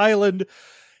Mackenzie's Island.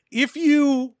 If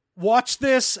you watch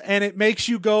this and it makes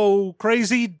you go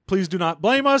crazy, please do not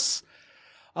blame us.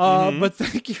 But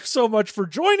thank you so much for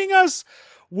joining us.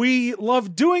 We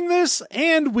love doing this,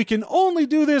 and we can only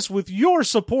do this with your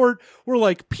support. We're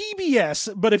like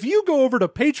PBS, but if you go over to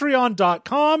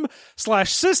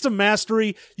patreon.com/System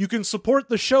Mastery, you can support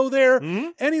the show there.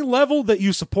 Any level that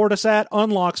you support us at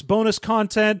unlocks bonus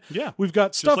content. Yeah. We've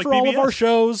got stuff like for all of PBS. our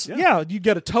shows. Yeah, you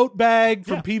get a tote bag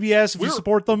from Yeah. PBS if you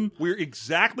support them. We're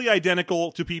exactly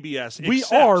identical to PBS. We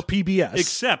are PBS.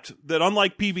 Except that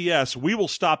unlike PBS, we will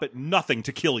stop at nothing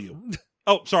to kill you.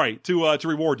 Oh, sorry, to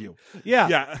reward you. Yeah.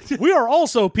 Yeah. We are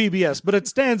also PBS, but it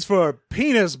stands for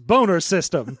Penis Boner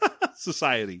System.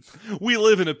 Society. We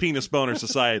live in a penis boner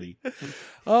society.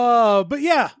 But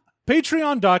yeah,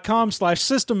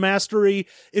 patreon.com/System Mastery.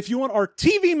 If you want our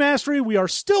TV mastery, we are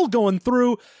still going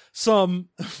through some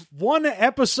one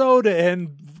episode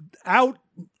and out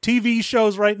TV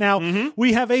shows right now.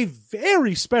 We have a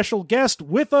very special guest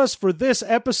with us for this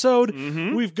episode.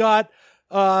 We've got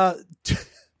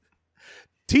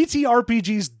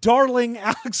TTRPG's darling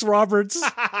Alex Roberts.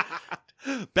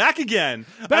 Back again.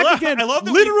 I love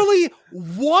that literally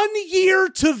 1 year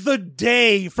to the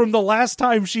day from the last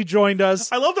time she joined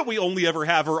us. I love that we only ever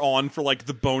have her on for like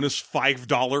the bonus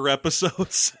 $5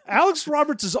 episodes. Alex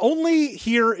Roberts is only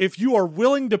here if you are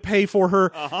willing to pay for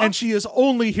her, and she is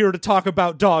only here to talk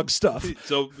about dog stuff.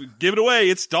 So give it away.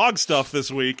 It's dog stuff this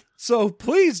week. So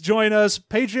please join us.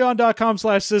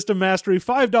 Patreon.com/System Mastery.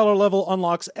 $5 level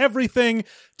unlocks everything.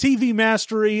 TV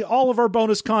Mastery, all of our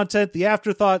bonus content, the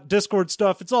Afterthought, Discord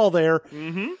stuff. It's all there.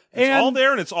 It's all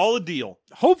there, and it's all a deal.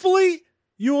 Hopefully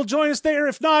you will join us there.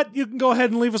 If not, you can go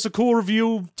ahead and leave us a cool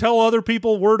review. Tell other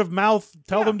people, word of mouth.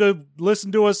 Tell them to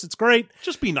listen to us. It's great.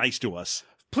 Just be nice to us.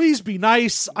 Please be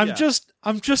nice. I'm just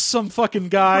some fucking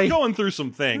guy. We're going through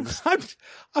some things.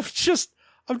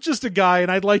 I'm just a guy,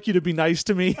 and I'd like you to be nice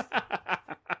to me.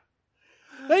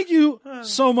 Thank you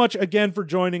so much again for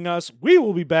joining us. We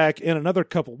will be back in another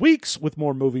couple weeks with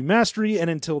more movie mastery, and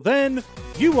until then,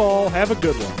 you all have a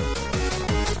good one.